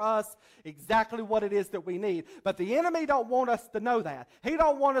provide for us exactly what it is that we need. But the enemy don't want us to know that. He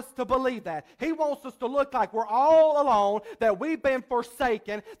don't want us to believe that. that. He wants us to look like we're all alone, that we've been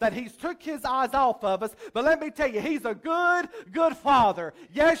forsaken, that He's took His eyes off of us. But let me tell you, He's a good, good Father.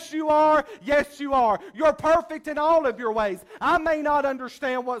 Yes, you are. Yes, you are. You're perfect in all of your ways. I may not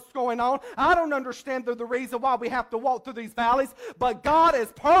understand what's going on. I don't understand the reason why we have to walk through these valleys. But God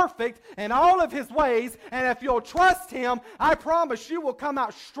is perfect in all of His ways. And if you'll trust Him, I promise you will come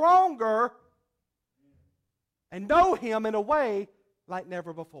out stronger and know Him in a way like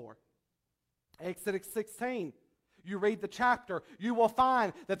never before. Exodus 16. You read the chapter, you will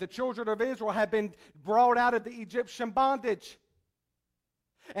find that the children of Israel had been brought out of the Egyptian bondage.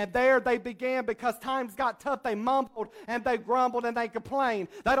 And there they began, because times got tough, they mumbled and they grumbled and they complained.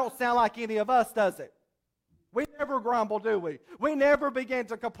 That don't sound like any of us, does it? We never grumble, do we? We never begin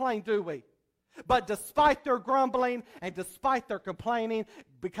to complain, do we? But despite their grumbling and despite their complaining,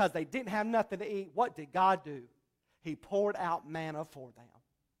 because they didn't have nothing to eat, what did God do? He poured out manna for them.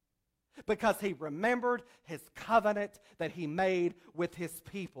 Because He remembered His covenant that He made with His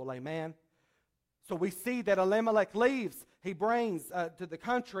people. Amen. So we see that Elimelech leaves. He brings to the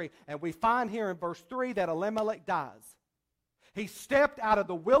country. And we find here in verse 3 that Elimelech dies. He stepped out of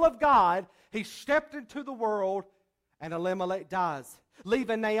the will of God. He stepped into the world. And Elimelech dies,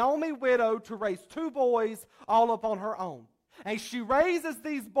 leaving Naomi widowed to raise 2 boys all upon her own. And she raises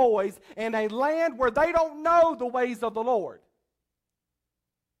these boys in a land where they don't know the ways of the Lord.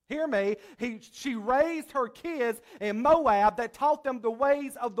 Hear me. She raised her kids in Moab that taught them the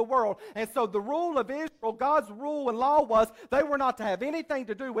ways of the world. And so the rule of Israel, God's rule and law was they were not to have anything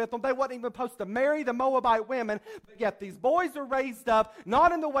to do with them. They weren't even supposed to marry the Moabite women. But yet these boys are raised up,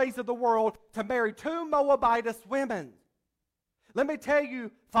 not in the ways of the world, to marry 2 Moabitess women. Let me tell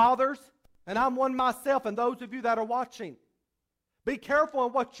you, fathers, and I'm one myself, and those of you that are watching, be careful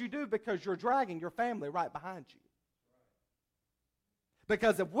in what you do, because you're dragging your family right behind you.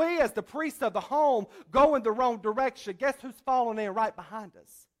 Because if we, as the priests of the home, go in the wrong direction, guess who's falling in right behind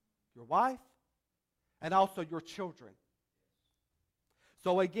us? Your wife and also your children.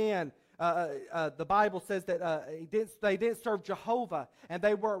 So again, the Bible says that they didn't serve Jehovah, and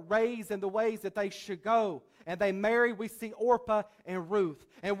they weren't raised in the ways that they should go. And they married, we see Orpah and Ruth.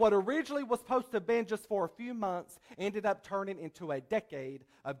 And what originally was supposed to have been just for a few months ended up turning into a decade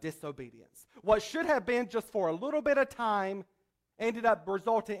of disobedience. What should have been just for a little bit of time ended up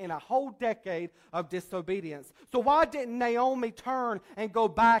resulting in a whole decade of disobedience. So why didn't Naomi turn and go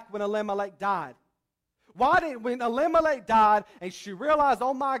back when Elimelech died? When Elimelech died and she realized,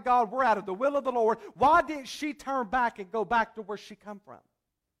 oh my God, we're out of the will of the Lord, why didn't she turn back and go back to where she come from?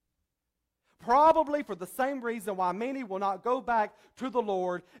 Probably for the same reason why many will not go back to the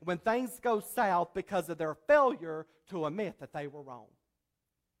Lord when things go south, because of their failure to admit that they were wrong.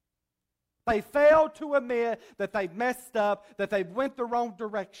 They failed to admit that they messed up, that they went the wrong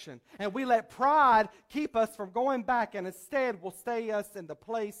direction. And we let pride keep us from going back, and instead will stay us in the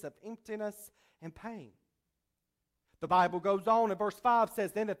place of emptiness and pain. The Bible goes on in verse 5,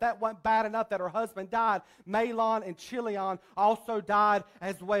 says, then if that wasn't bad enough that her husband died, Mahlon and Chilion also died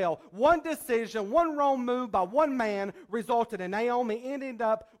as well. One decision, one wrong move by one man resulted in Naomi ending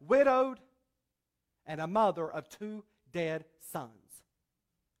up widowed and a mother of 2 dead sons.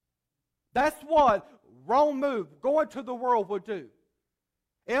 That's what wrong move, going to the world, would do.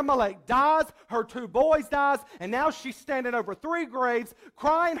 Elimelech dies, her 2 boys dies, and now she's standing over 3 graves,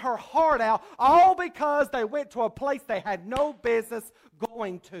 crying her heart out, all because they went to a place they had no business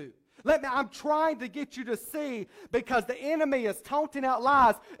going to. I'm trying to get you to see, because the enemy is taunting out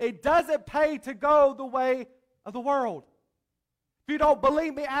lies. It doesn't pay to go the way of the world. If you don't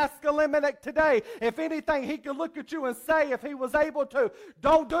believe me, ask Elimelech today. If anything, he could look at you and say, if he was able to,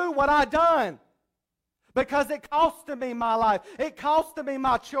 don't do what I done. Because it costed me my life. It costed me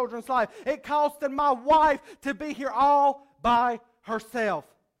my children's life. It costed my wife to be here all by herself.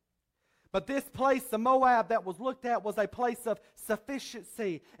 But this place, the Moab that was looked at, was a place of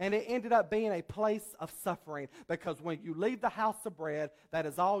sufficiency. And it ended up being a place of suffering. Because when you leave the house of bread, that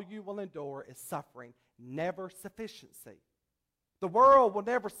is all you will endure is suffering. Never sufficiency. The world will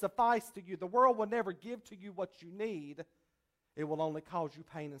never suffice to you. The world will never give to you what you need. It will only cause you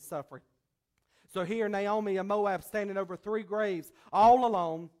pain and suffering. So here Naomi and Moab standing over 3 graves, all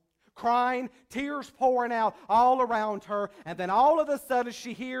alone, crying, tears pouring out all around her. And then all of a sudden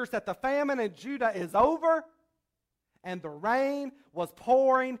she hears that the famine in Judah is over, and the rain was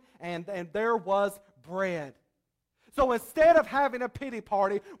pouring, and there was bread. So instead of having a pity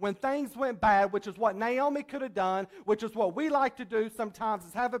party when things went bad, which is what Naomi could have done, which is what we like to do sometimes,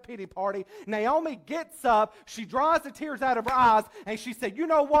 is have a pity party, Naomi gets up, she dries the tears out of her eyes, and she said, you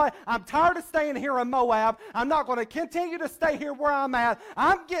know what? I'm tired of staying here in Moab. I'm not going to continue to stay here where I'm at.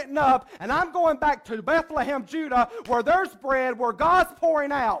 I'm getting up, and I'm going back to Bethlehem, Judah, where there's bread, where God's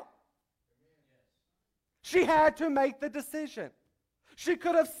pouring out. She had to make the decision. She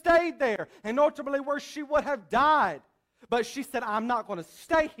could have stayed there, and ultimately where she would have died. But she said, I'm not going to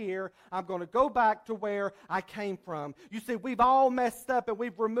stay here. I'm going to go back to where I came from. You see, we've all messed up, and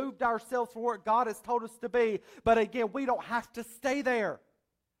we've removed ourselves from where God has told us to be. But again, we don't have to stay there.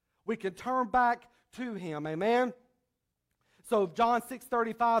 We can turn back to Him. Amen? So John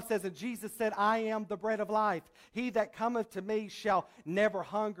 6:35 says, and Jesus said, I am the bread of life. He that cometh to me shall never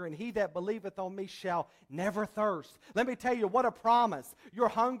hunger, and he that believeth on me shall never thirst. Let me tell you, what a promise. You're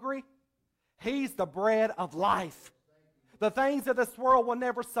hungry? He's the bread of life. The things of this world will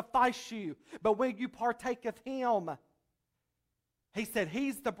never suffice you, but when you partake of Him, He said,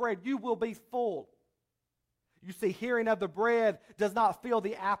 He's the bread. You will be full. You see, hearing of the bread does not fill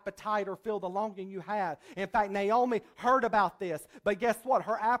the appetite or fill the longing you have. In fact, Naomi heard about this, but guess what?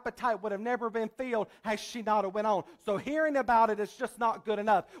 Her appetite would have never been filled had she not have went on. So hearing about it is just not good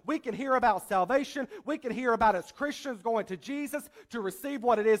enough. We can hear about salvation. We can hear about as Christians going to Jesus to receive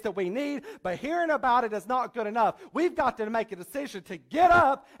what it is that we need, but hearing about it is not good enough. We've got to make a decision to get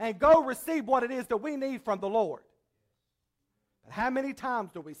up and go receive what it is that we need from the Lord. But how many times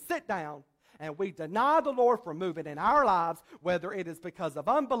do we sit down and we deny the Lord from moving in our lives, whether it is because of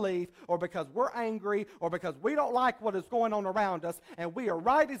unbelief or because we're angry or because we don't like what is going on around us, and we are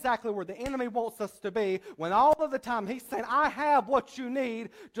right exactly where the enemy wants us to be, when all of the time He's saying, I have what you need,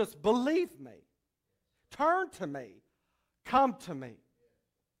 just believe me. Turn to me. Come to me.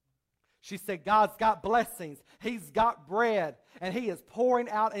 She said, God's got blessings. He's got bread, and He is pouring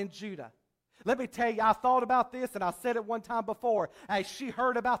out in Judah. Let me tell you, I thought about this, and I said it one time before. As she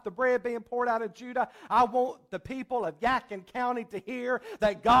heard about the bread being poured out of Judah, I want the people of Yadkin County to hear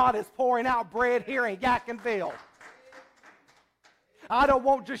that God is pouring out bread here in Yadkinville. I don't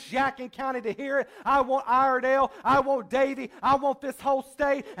want just Yadkin County to hear it. I want Iredell. I want Davie. I want this whole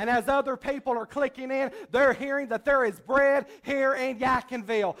state. And as other people are clicking in, they're hearing that there is bread here in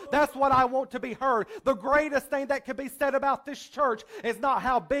Yadkinville. That's what I want to be heard. The greatest thing that could be said about this church is not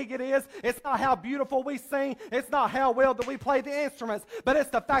how big it is. It's not how beautiful we sing. It's not how well that we play the instruments. But it's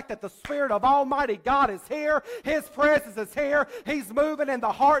the fact that the Spirit of Almighty God is here. His presence is here. He's moving in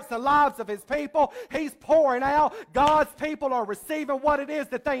the hearts and lives of His people. He's pouring out. God's people are receiving what it is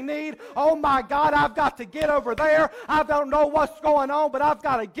that they need. Oh my God, I've got to get over there. I don't know what's going on, but I've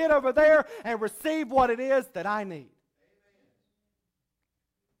got to get over there and receive what it is that I need.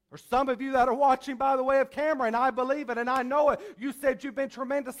 For some of you that are watching by the way of camera, and I believe it and I know it, you said you've been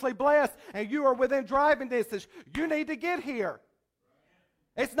tremendously blessed and you are within driving distance. You need to get here.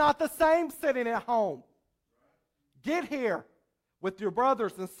 It's not the same sitting at home. Get here with your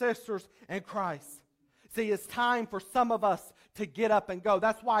brothers and sisters in Christ. See, it's time for some of us to get up and go.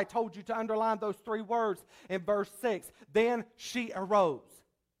 That's why I told you to underline those 3 words in verse 6. Then she arose.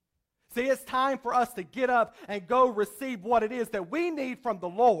 See, it's time for us to get up and go receive what it is that we need from the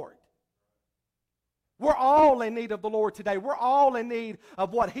Lord. We're all in need of the Lord today. We're all in need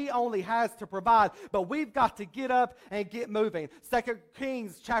of what He only has to provide. But we've got to get up and get moving. 2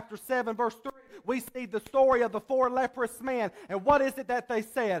 Kings chapter 7 verse 3, we see the story of the 4 leprous men. And what is it that they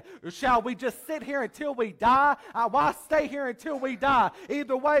said? Shall we just sit here until we die? Why stay here until we die?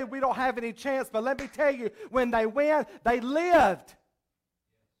 Either way, we don't have any chance. But let me tell you, when they went, they lived.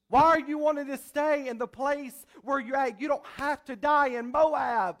 Why are you wanting to stay in the place where you're at? You don't have to die in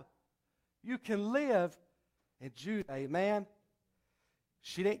Moab. You can live in Judah, amen?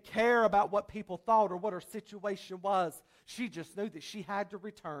 She didn't care about what people thought or what her situation was. She just knew that she had to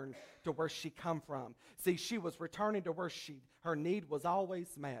return to where she come from. See, she was returning to where her need was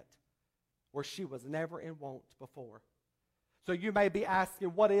always met, where she was never in want before. So you may be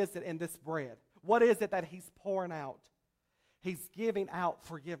asking, what is it in this bread? What is it that He's pouring out? He's giving out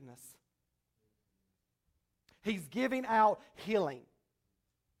forgiveness. He's giving out healing.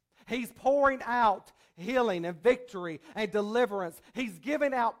 He's pouring out healing and victory and deliverance. He's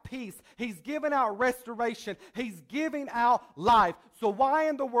giving out peace. He's giving out restoration. He's giving out life. So why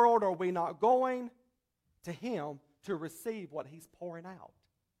in the world are we not going to Him to receive what He's pouring out?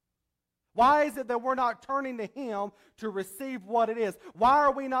 Why is it that we're not turning to Him to receive what it is? Why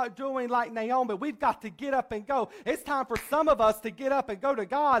are we not doing like Naomi? We've got to get up and go. It's time for some of us to get up and go to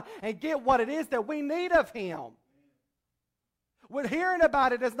God and get what it is that we need of Him. Hearing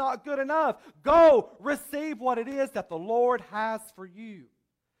about it is not good enough. Go receive what it is that the Lord has for you.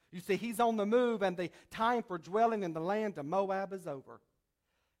 You see, he's on the move, and the time for dwelling in the land of Moab is over.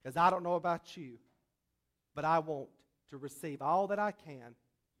 Because I don't know about you, but I want to receive all that I can,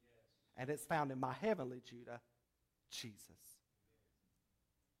 and it's found in my heavenly Judah, Jesus.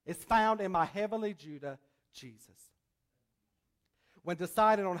 It's found in my heavenly Judah, Jesus. When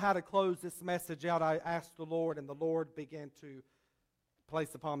deciding on how to close this message out, I asked the Lord, and the Lord began to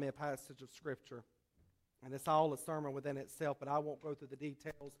place upon me a passage of Scripture. And it's all a sermon within itself, but I won't go through the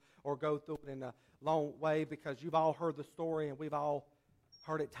details or go through it in a long way, because you've all heard the story and we've all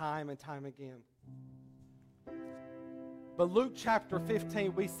heard it time and time again. But Luke chapter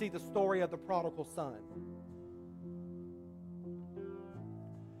 15, we see the story of the prodigal son.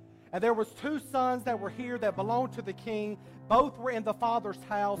 And there was two sons that were here that belonged to the king. Both were in the father's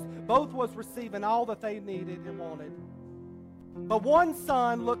house. Both was receiving all that they needed and wanted. But one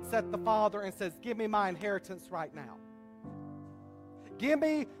son looks at the father and says, give me my inheritance right now. Give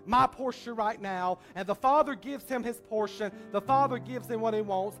me my portion right now. And the father gives him his portion. The father gives him what he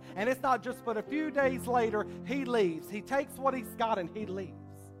wants. And it's not just but a few days later, he leaves. He takes what he's got and he leaves.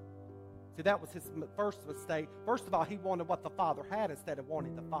 See, that was his first mistake. First of all, he wanted what the father had instead of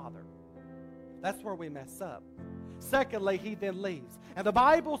wanting the father. That's where we mess up. Secondly, he then leaves. And the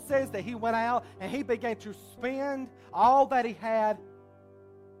Bible says that he went out and he began to spend all that he had,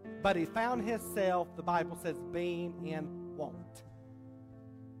 but he found himself, the Bible says, being in want.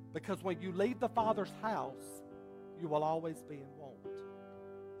 Because when you leave the Father's house, you will always be in want.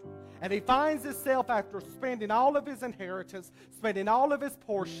 And he finds himself, after spending all of his inheritance, spending all of his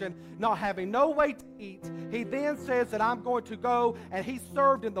portion, not having no way to eat, he then says that I'm going to go, and he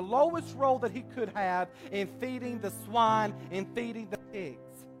served in the lowest role that he could have in feeding the swine, in feeding the pigs.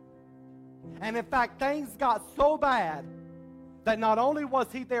 And in fact, things got so bad that not only was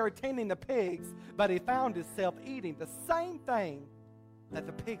he there attending the pigs, but he found himself eating the same thing that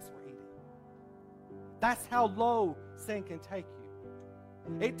the pigs were eating. That's how low sin can take you.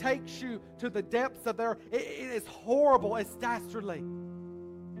 It takes you to the depths of it is horrible, it's dastardly.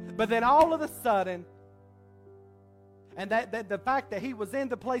 But then all of a sudden, and that the fact that he was in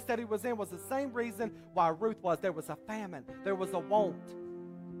the place that he was in was the same reason why Ruth was. There was a famine. There was a want.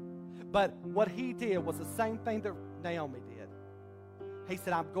 But what he did was the same thing that Naomi did. He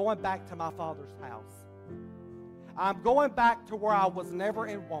said, I'm going back to my father's house. I'm going back to where I was never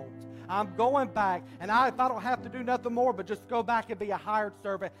in want. I'm going back, and if I don't have to do nothing more but just go back and be a hired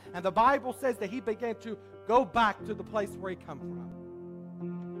servant. And the Bible says that he began to go back to the place where he come from.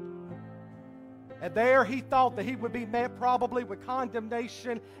 And there he thought that he would be met probably with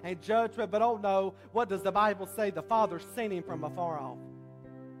condemnation and judgment. But oh no, what does the Bible say? The father seen him from afar off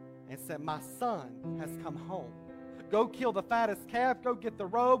and said, my son has come home. Go kill the fattest calf. Go get the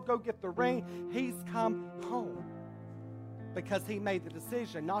robe. Go get the ring. He's come home. Because he made the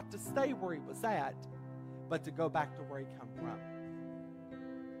decision not to stay where he was at, but to go back to where he come from.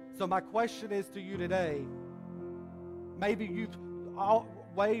 So my question is to you today, maybe you've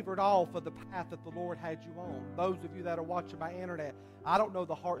wavered off of the path that the Lord had you on. Those of you that are watching by internet, I don't know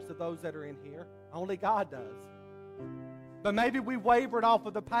the hearts of those that are in here. Only God does. But maybe we wavered off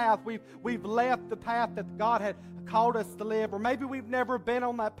of the path. We've left the path that God had called us to live. Or maybe we've never been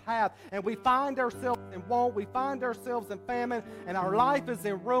on that path, and we find ourselves in want. We find ourselves in famine, and our life is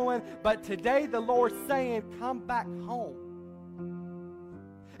in ruin. But today the Lord's saying, come back home.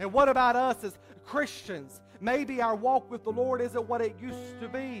 And what about us as Christians? Maybe our walk with the Lord isn't what it used to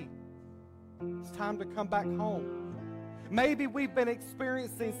be. It's time to come back home. Maybe we've been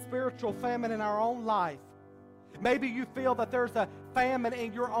experiencing spiritual famine in our own life. Maybe you feel that there's a famine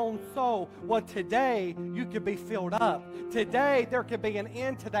in your own soul. Well, today you can be filled up. Today there can be an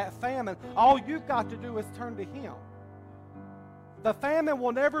end to that famine. All you've got to do is turn to Him. The famine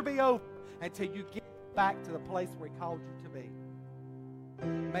will never be over until you get back to the place where He called you to be.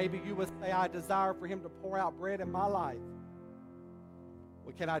 Maybe you would say, I desire for Him to pour out bread in my life.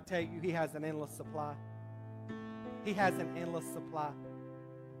 Well, can I tell you, He has an endless supply. He has an endless supply.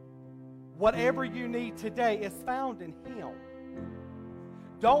 Whatever you need today is found in Him.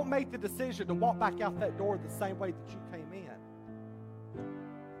 Don't make the decision to walk back out that door the same way that you came in.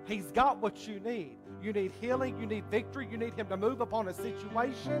 He's got what you need. You need healing. You need victory. You need Him to move upon a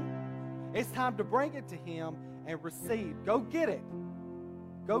situation. It's time to bring it to Him and receive. Go get it.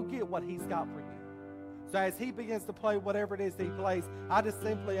 Go get what He's got for you. So as He begins to play whatever it is that He plays, I just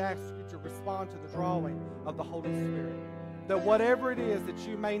simply ask you to respond to the drawing of the Holy Spirit. That whatever it is that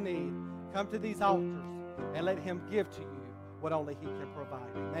you may need, come to these altars and let Him give to you what only He can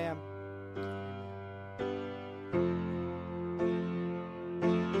provide. Amen.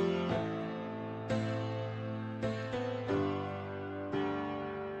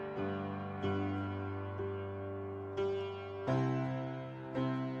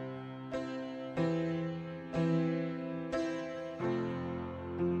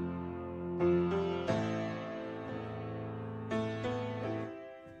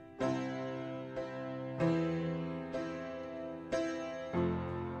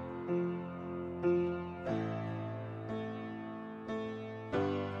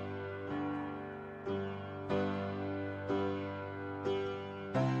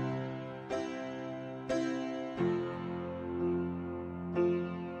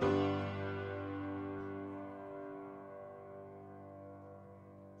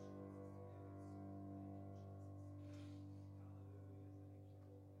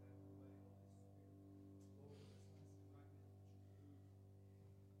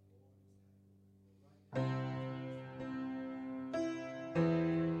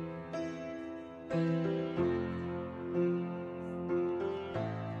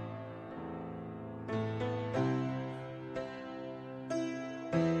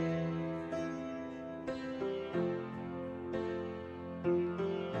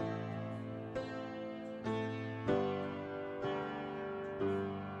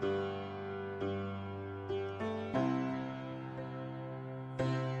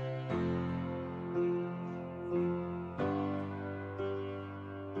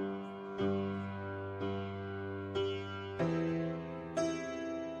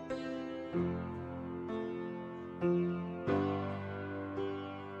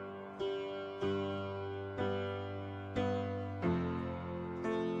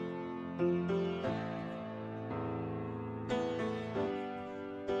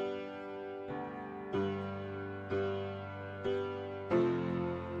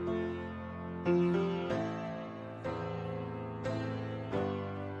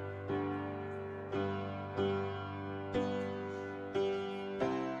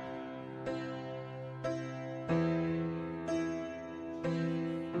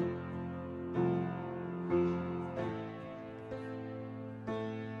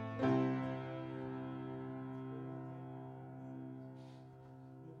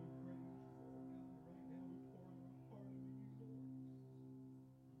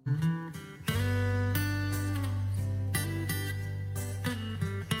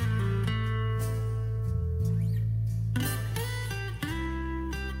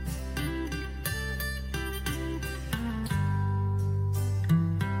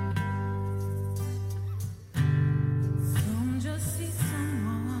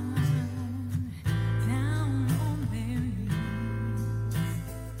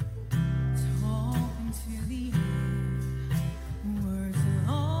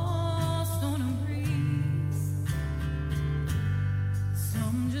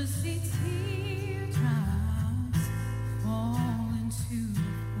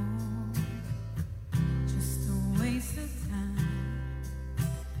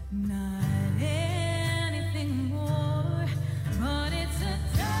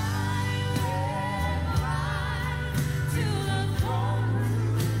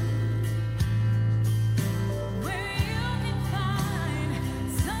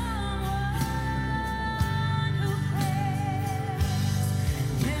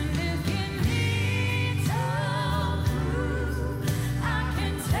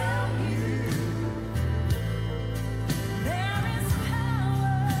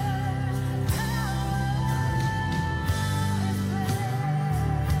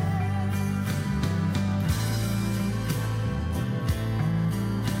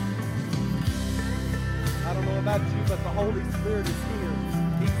 About you, but the Holy Spirit is here.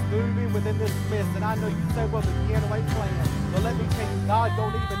 He's moving within this midst. And I know you say, well, the piano ain't playing. But let me tell you, God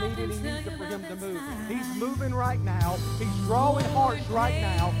don't even need any music for him to move. He's moving right now. He's drawing hearts right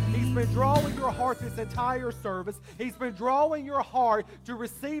now. He's been drawing your heart this entire service. He's been drawing your heart to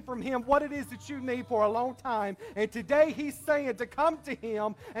receive from him what it is that you need for a long time. And today he's saying to come to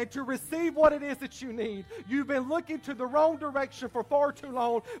him and to receive what it is that you need. You've been looking to the wrong direction for far too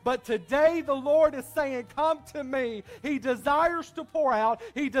long. But today the Lord is saying, come to me. He desires to pour out.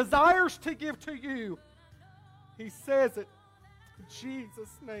 He desires to give to you. He says it in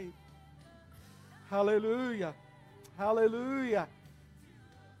Jesus' name. Hallelujah. Hallelujah.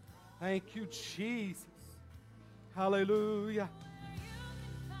 Thank you, Jesus. Hallelujah.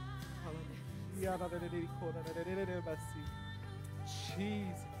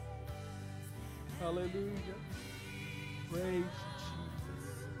 Jesus. Hallelujah. Praise you,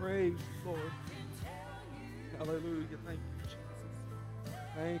 Jesus. Praise you, Lord. Hallelujah. Thank you, Jesus.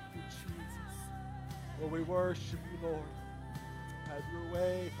 Thank you, Jesus. Lord, we worship you, Lord. Have your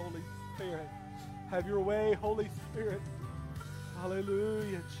way, Holy Spirit. Have your way, Holy Spirit.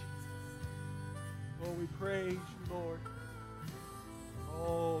 Hallelujah, Jesus. Lord, we praise you, Lord.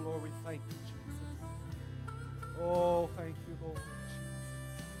 Oh, Lord, we thank you, Jesus. Oh, thank you, Lord Jesus.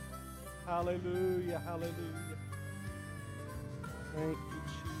 Hallelujah, hallelujah. Thank you,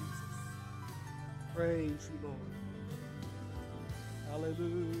 Jesus. Praise you, Lord.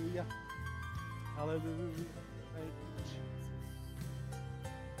 Hallelujah. Hallelujah. Thank you, Jesus.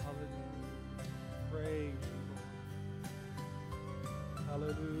 Hallelujah. Praise you, Lord.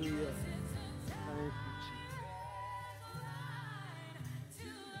 Hallelujah. Thank you, Jesus.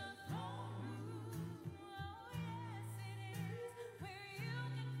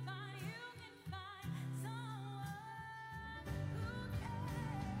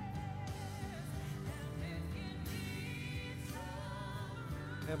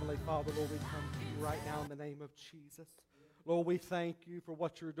 Heavenly Father, Lord, we come to you right now in the name of Jesus. Lord, we thank you for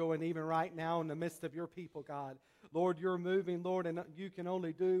what you're doing even right now in the midst of your people, God. Lord, you're moving, Lord, and you can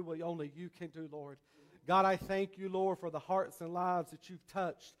only do what only you can do, Lord. God, I thank you, Lord, for the hearts and lives that you've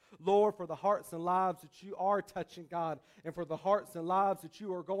touched. Lord, for the hearts and lives that you are touching, God, and for the hearts and lives that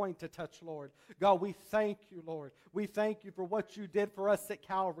you are going to touch, Lord. God, we thank you, Lord. We thank you for what you did for us at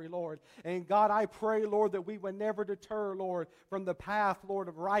Calvary, Lord. And God, I pray, Lord, that we would never deter, Lord, from the path, Lord,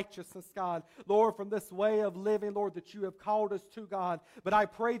 of righteousness, God. Lord, from this way of living, Lord, that you have called us to, God. But I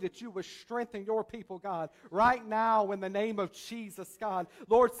pray that you would strengthen your people, God, right now in the name of Jesus, God.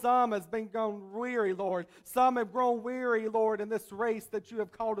 Lord, some has been gone weary, Lord. Some have grown weary, Lord, in this race that you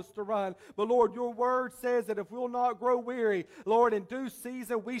have called us to run. But Lord, your word says that if we'll not grow weary, Lord, in due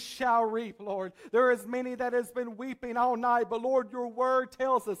season we shall reap, Lord. There is many that has been weeping all night, but Lord, your word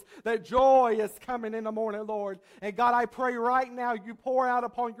tells us that joy is coming in the morning, Lord. And God, I pray right now you pour out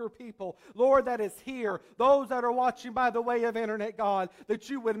upon your people, Lord, that is here, those that are watching by the way of internet, God, that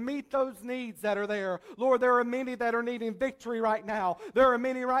you would meet those needs that are there. Lord, there are many that are needing victory right now. There are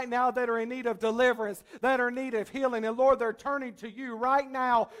many right now that are in need of deliverance. families that are in need of healing. And Lord, they're turning to you right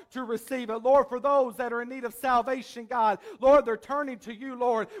now to receive it. Lord, for those that are in need of salvation, God, Lord, they're turning to you,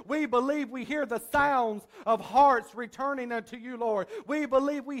 Lord. We believe we hear the sounds of hearts returning unto you, Lord. We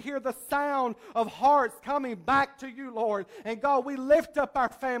believe we hear the sound of hearts coming back to you, Lord. And God, we lift up our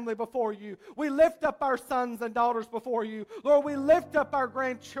family before you. We lift up our sons and daughters before you. Lord, we lift up our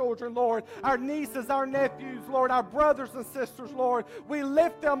grandchildren, Lord, our nieces, our nephews, Lord, our brothers and sisters, Lord. We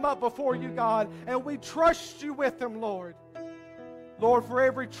lift them up before you, God, and we trust you with them, Lord. Lord, for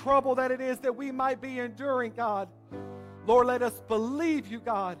every trouble that it is that we might be enduring, God, Lord, let us believe you,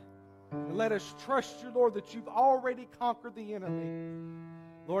 God, and let us trust you, Lord, that you've already conquered the enemy.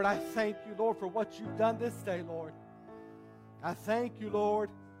 Lord, I thank you, Lord, for what you've done this day, Lord. I thank you, Lord,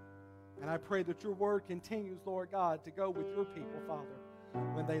 and I pray that your word continues, Lord God, to go with your people, Father,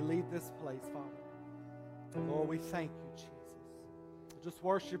 when they leave this place, Father. Lord, we thank you, Jesus. Just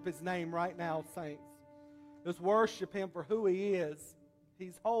worship his name right now, saints. Just worship him for who he is.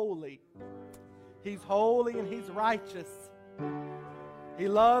 He's holy. He's holy and he's righteous. He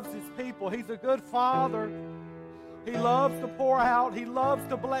loves his people. He's a good father. He loves to pour out. He loves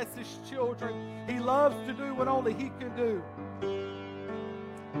to bless his children. He loves to do what only he can do.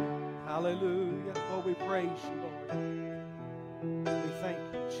 Hallelujah. Lord, we praise you, Lord. We thank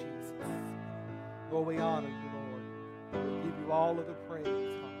you, Jesus. Lord, we honor you, Lord. We give you all of the praise,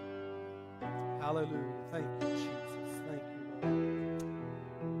 Father. Hallelujah. Thank you, Jesus. Thank you,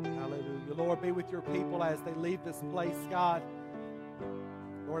 Lord. Hallelujah. Lord, be with your people as they leave this place, God.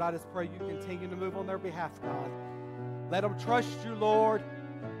 Lord, I just pray you continue to move on their behalf, God. Let them trust you, Lord.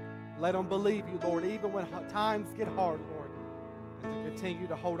 Let them believe you, Lord, even when times get hard, Lord, and to continue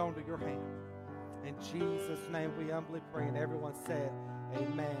to hold on to your hand. In Jesus' name we humbly pray, and everyone said,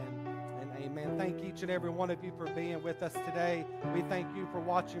 amen and amen. Thank each and every one of you for being with us today. We thank you for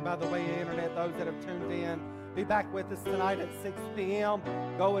watching by the way of the internet, those that have tuned in. Be back with us tonight at 6 p.m.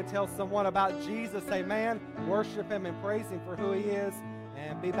 Go and tell someone about Jesus, amen. Worship him and praise him for who he is.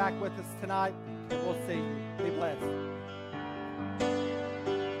 And be back with us tonight. We'll see you. Be blessed.